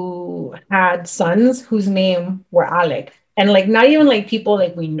people who had sons whose name were Alec. And like not even like people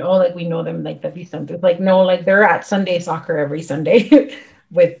like we know them like the Vicentes. Like no, like they're at Sunday soccer every Sunday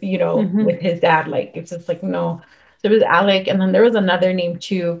with with his dad. Like it's just like no. So it was Alec, and then there was another name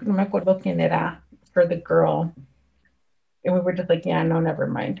too. No me acuerdo quién era for the girl. And we were just like, yeah, no, never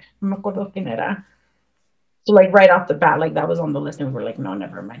mind. No me acuerdo quién era. So like right off the bat, like that was on the list, and we were like, no,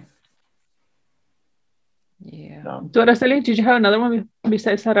 never mind. Yeah. So Araceli, did you have another one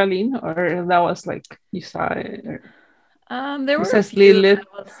besides Saraline, or that was like you saw it? There were a few Lilith.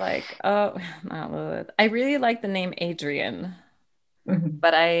 I was like, oh, not Lilith. I really like the name Adrian,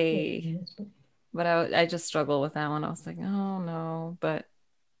 but I just struggle with that one. I was like, oh no, but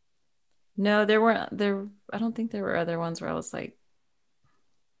no, there weren't there. I don't think there were other ones where I was like,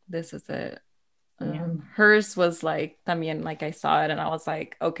 this is it. Hers was like, I mean, like I saw it and I was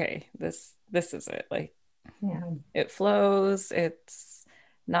like, okay, this is it. Like, it flows. It's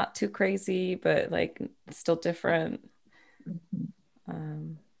not too crazy, but like still different.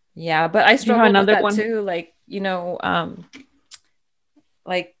 Yeah, but I struggle with that too. Like,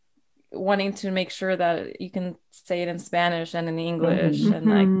 like wanting to make sure that you can say it in Spanish and in English, and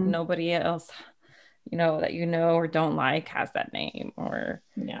like nobody else, that or don't like has that name, or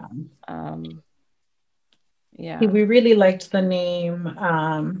we really liked the name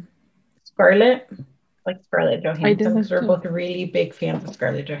Scarlett, like Scarlett Johansson. We're both really big fans of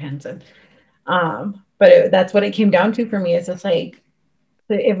Scarlett Johansson. But that's what it came down to for me. It's just like,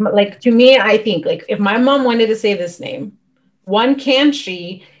 if like to me, I think like if my mom wanted to say this name, one, can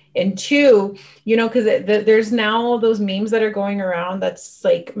she? And two, because there's now all those memes that are going around that's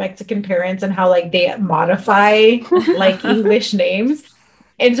like Mexican parents and how like they modify like English names.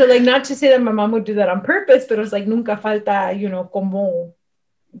 And so like, not to say that my mom would do that on purpose, but it was like, nunca falta, como,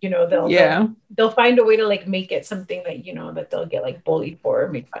 they'll find a way to like make it something that, that they'll get like bullied for or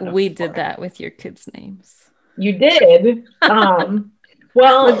make fun of. We did that with your kids' names. You did.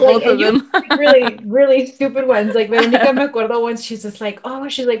 Well, with like, both of and you them. like really, really stupid ones. Like Veronica me acuerdo once she's just like, oh,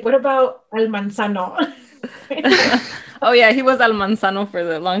 she's like, what about El Manzano? Oh yeah, he was Al Manzano for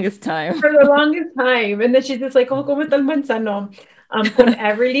the longest time. For the longest time. And then she's just like, oh, ¿cómo está el manzano? Con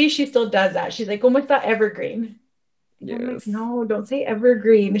Everly, she still does that. She's like, ¿cómo está Evergreen? And I'm like, Yes. no, don't say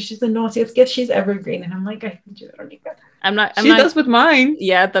Evergreen. She's like, no, si es que she's Evergreen. And I'm like, I think she's Veronica. I'm not. She does with mine.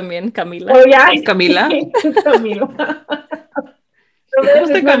 Yeah, también Camila. Oh, yeah. Camila. Camila. So ¿Cómo está it's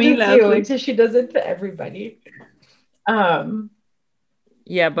not just Camila? you, Like, it's just she does it to everybody.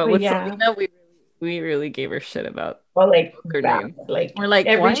 Yeah, but with yeah. Selena, we really gave her shit about Well, like her bad. name. Like We're like,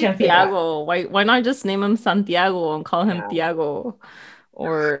 every why chance they got. Tiago? Why not just name him Santiago and call him Yeah. Tiago?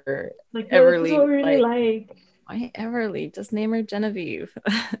 Or Like, no, Everly. that's what we really like. Why Everly? Just name her Genevieve.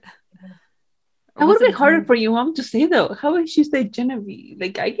 that would be harder for you, mom, to say though. How would she say Genevieve?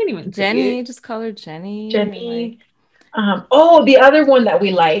 Like, I can't even say Jenny. it. Just call her Jenny. Jenny. Oh, the other one that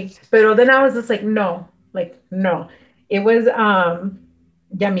we liked, but then I was just like, no. It was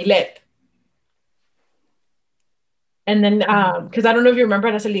Yamilet. And then because I don't know if you remember,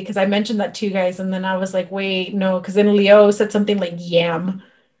 Araceli, because I mentioned that to you guys, and then I was like, wait, no, because then Leo said something like yam.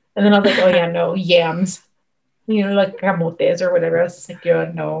 And then I was like, oh yeah, no, yams. You know, like camotes or whatever. I was just like,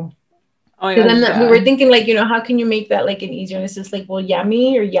 yeah, no. Oh, Because then we were thinking, like, you know, how can you make that like an easier? And it's just like, well,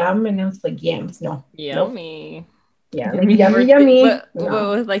 yummy or yum, and it's like yams. No, Yummy. Nope. Yeah, like yummy. But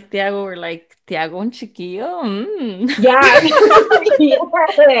No. with like Tiago, we're like Tiago and Chiquillo. Yeah.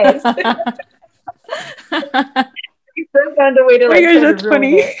 Yes. You still found a way to like. That's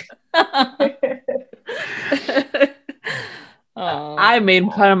funny. I made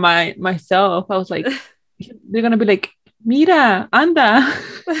fun of myself. I was like, they're gonna be like, Mira, anda.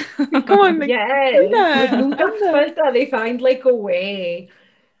 Come on, like, yes. anda, Nunca anda. falta. They find like a way.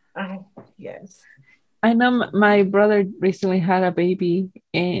 Yes. I know my brother recently had a baby,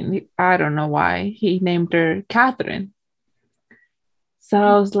 and I don't know why he named her Catherine. So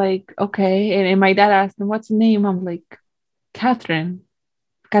I was like, okay. And my dad asked him, what's the name? I'm like, Catherine.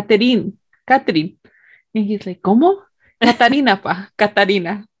 Catherine. And he's like, ¿Cómo? Catarina, pa.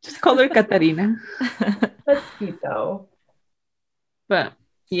 Catarina. Just call her Catarina. That's cute though. But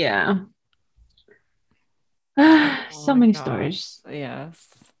yeah. So many stories. Yes.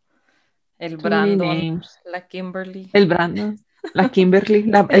 El So Brandon. many names. La Kimberly. El Brandon. La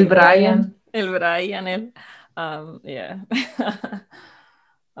Kimberly. El Brian. El Brian. Yeah.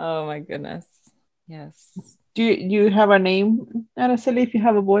 Oh my goodness. Yes. Do you have a name, Araceli, if you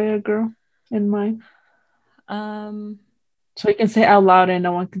have a boy or a girl in mind? So you can say out loud and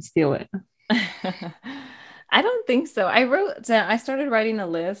no one can steal it. I don't think so. I started writing a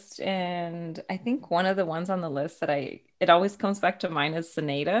list, and I think one of the ones on the list that it always comes back to mind is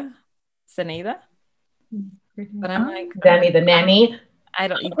Seneida. But I'm like Danny the nanny.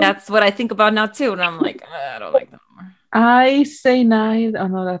 That's what I think about now too. And I'm like, I don't like that more. I say night. Oh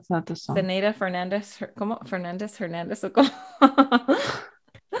no, that's not the song. Seneida Fernandez. ¿Cómo? Hernandez. ¿O cómo?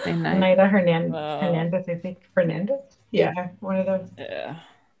 Seneida Hernandez, I think. Fernandez? Yeah, one of those. Yeah.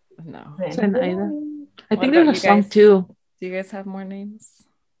 No. Seneida. I think there's a song too. Do you guys have more names?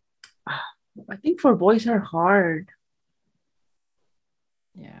 I think for boys are hard.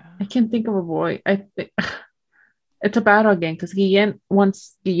 Yeah. I can't think of a boy. I think it's a battle again because Guillen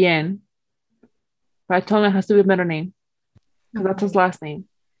wants Guillen. But I told him it has to be a better name. Because that's his last name.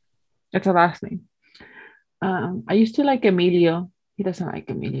 It's a last name. I used to like Emilio. He doesn't like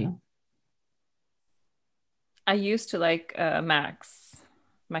Emilio. I used to like Maximiliano.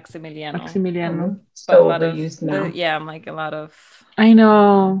 So overused now. Yeah, I'm like a lot of. I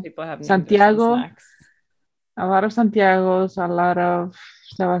know. People have Santiago. A lot of Santiagos. A lot of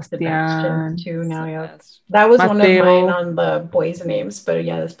Sebastian too now. Yeah, that was Mateo. One of mine on the boys' names. But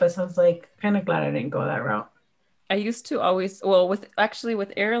yeah, this person was like kind of glad I didn't go that route. I used to always with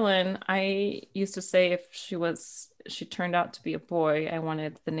Erilyn, I used to say if she turned out to be a boy, I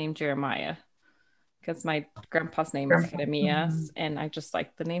wanted the name Jeremiah. Because my grandpa's name is Jeremias, and I just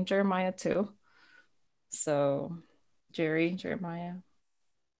like the name Jeremiah too. So, Jeremiah.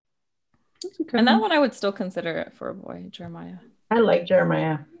 And that one I would still consider it for a boy, Jeremiah. I like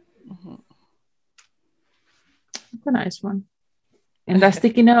Jeremiah. Mm-hmm. It's a nice one. And that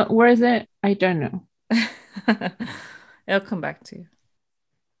sticky note, where is it? I don't know. It'll come back to you.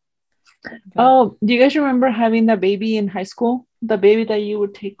 Okay. Oh, do you guys remember having that baby in high school? The baby that you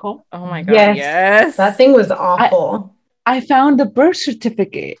would take home? Oh my God, yes. That thing was awful. I found the birth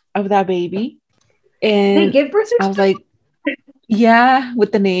certificate of that baby. And they give birth certificate? I was like, yeah,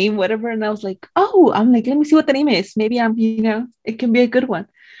 with the name, whatever. And I was like, I'm like, let me see what the name is. Maybe it can be a good one.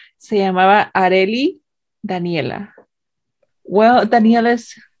 Se llamaba Arely Daniela. well, Daniel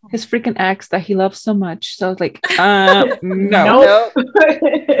is his freaking ex that he loves so much. So I was like, no. Nope.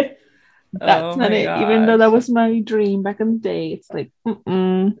 That's not it. Even though that was my dream back in the day, it's like,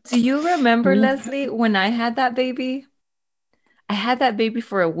 Do you remember, Leslie, when I had that baby? I had that baby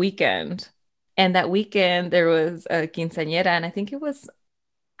for a weekend. And that weekend there was a quinceañera, and I think it was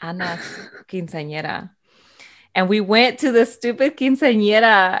Anna's quinceañera. And we went to the stupid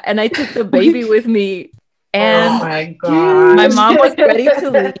quinceañera, and I took the baby with me. And oh my God. my mom was ready to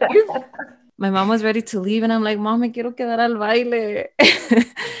leave. My mom was ready to leave, and I'm like, Mom, me quiero quedar al baile.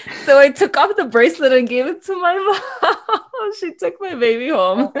 So I took off the bracelet and gave it to my mom. She took my baby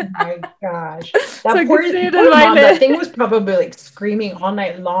home. Oh my gosh. That So poor mom, that thing was probably like screaming all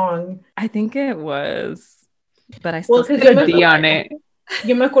night long. I think it was. But I still good D on it.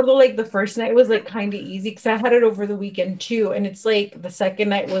 You me acuerdo, like the first night was like kind of easy because I had it over the weekend too, and it's like the second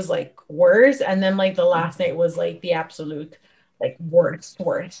night was like worse, and then like the last night was like the absolute like worst.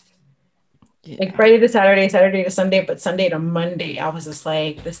 Yeah. Like Friday to Saturday, Saturday to Sunday, but Sunday to Monday, I was just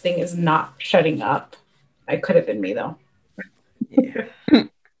like, this thing is not shutting up. I could have been me though. Yeah.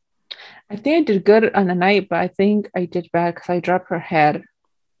 I think I did good on the night, but I think I did bad because I dropped her head.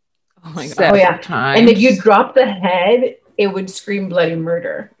 Oh my God. Oh yeah. Times. And if you drop the head, it would scream bloody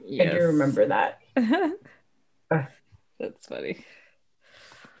murder. Yes. I do remember that. That's funny.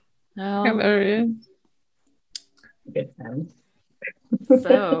 Hilarious. Good times.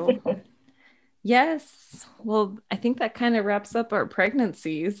 So, yes. Well, I think that kind of wraps up our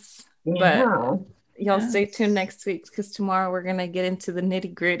pregnancies. Yeah. But y'all stay tuned next week because tomorrow we're going to get into the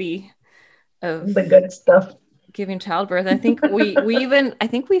nitty gritty of the good stuff. Giving childbirth. I think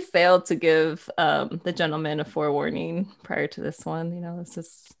we failed to give the gentleman a forewarning prior to this one. You know, this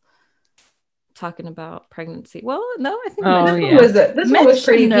is talking about pregnancy. Well, no, I think this one was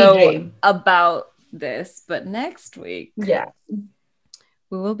pretty PG about this, but next week, yeah,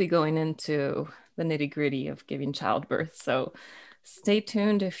 we will be going into the nitty gritty of giving childbirth. So stay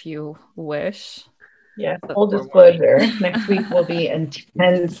tuned if you wish. Yeah, full disclosure. Next week will be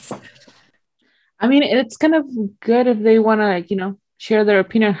intense. I mean, it's kind of good if they want to, share their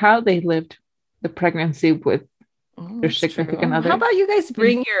opinion how they lived the pregnancy with their significant other. How about you guys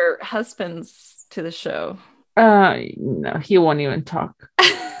bring your husbands to the show? No, he won't even talk.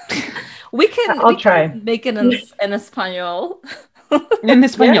 I'll try. Make it in Espanol. In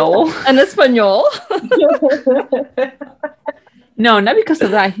Espanol. Yeah. En Espanol. No, not because of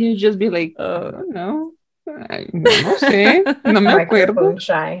that. He would just be like, oh, no. No sé. No me acuerdo.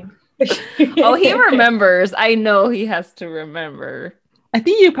 Shy. Oh, he remembers. I know he has to remember. I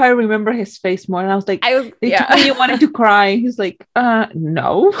think you probably remember his face more. And I was like, told me you wanted to cry. He's like,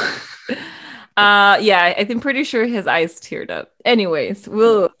 no. Yeah, I'm pretty sure his eyes teared up. Anyways,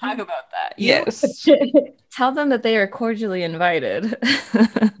 we'll talk about that. Yes. Tell them that they are cordially invited.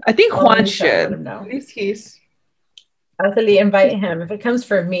 I think Juan should. At least he's. I'll invite him. If it comes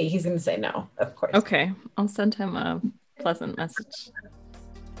from me, he's going to say no, of course. Okay. I'll send him a pleasant message.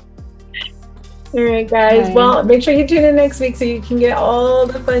 All right, guys. Bye. Well, make sure you tune in next week so you can get all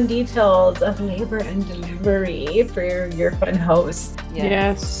the fun details of labor and delivery for your fun host.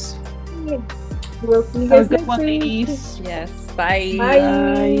 Yes. We'll see you guys next week. Yes. Bye.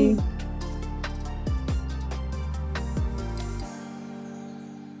 Bye.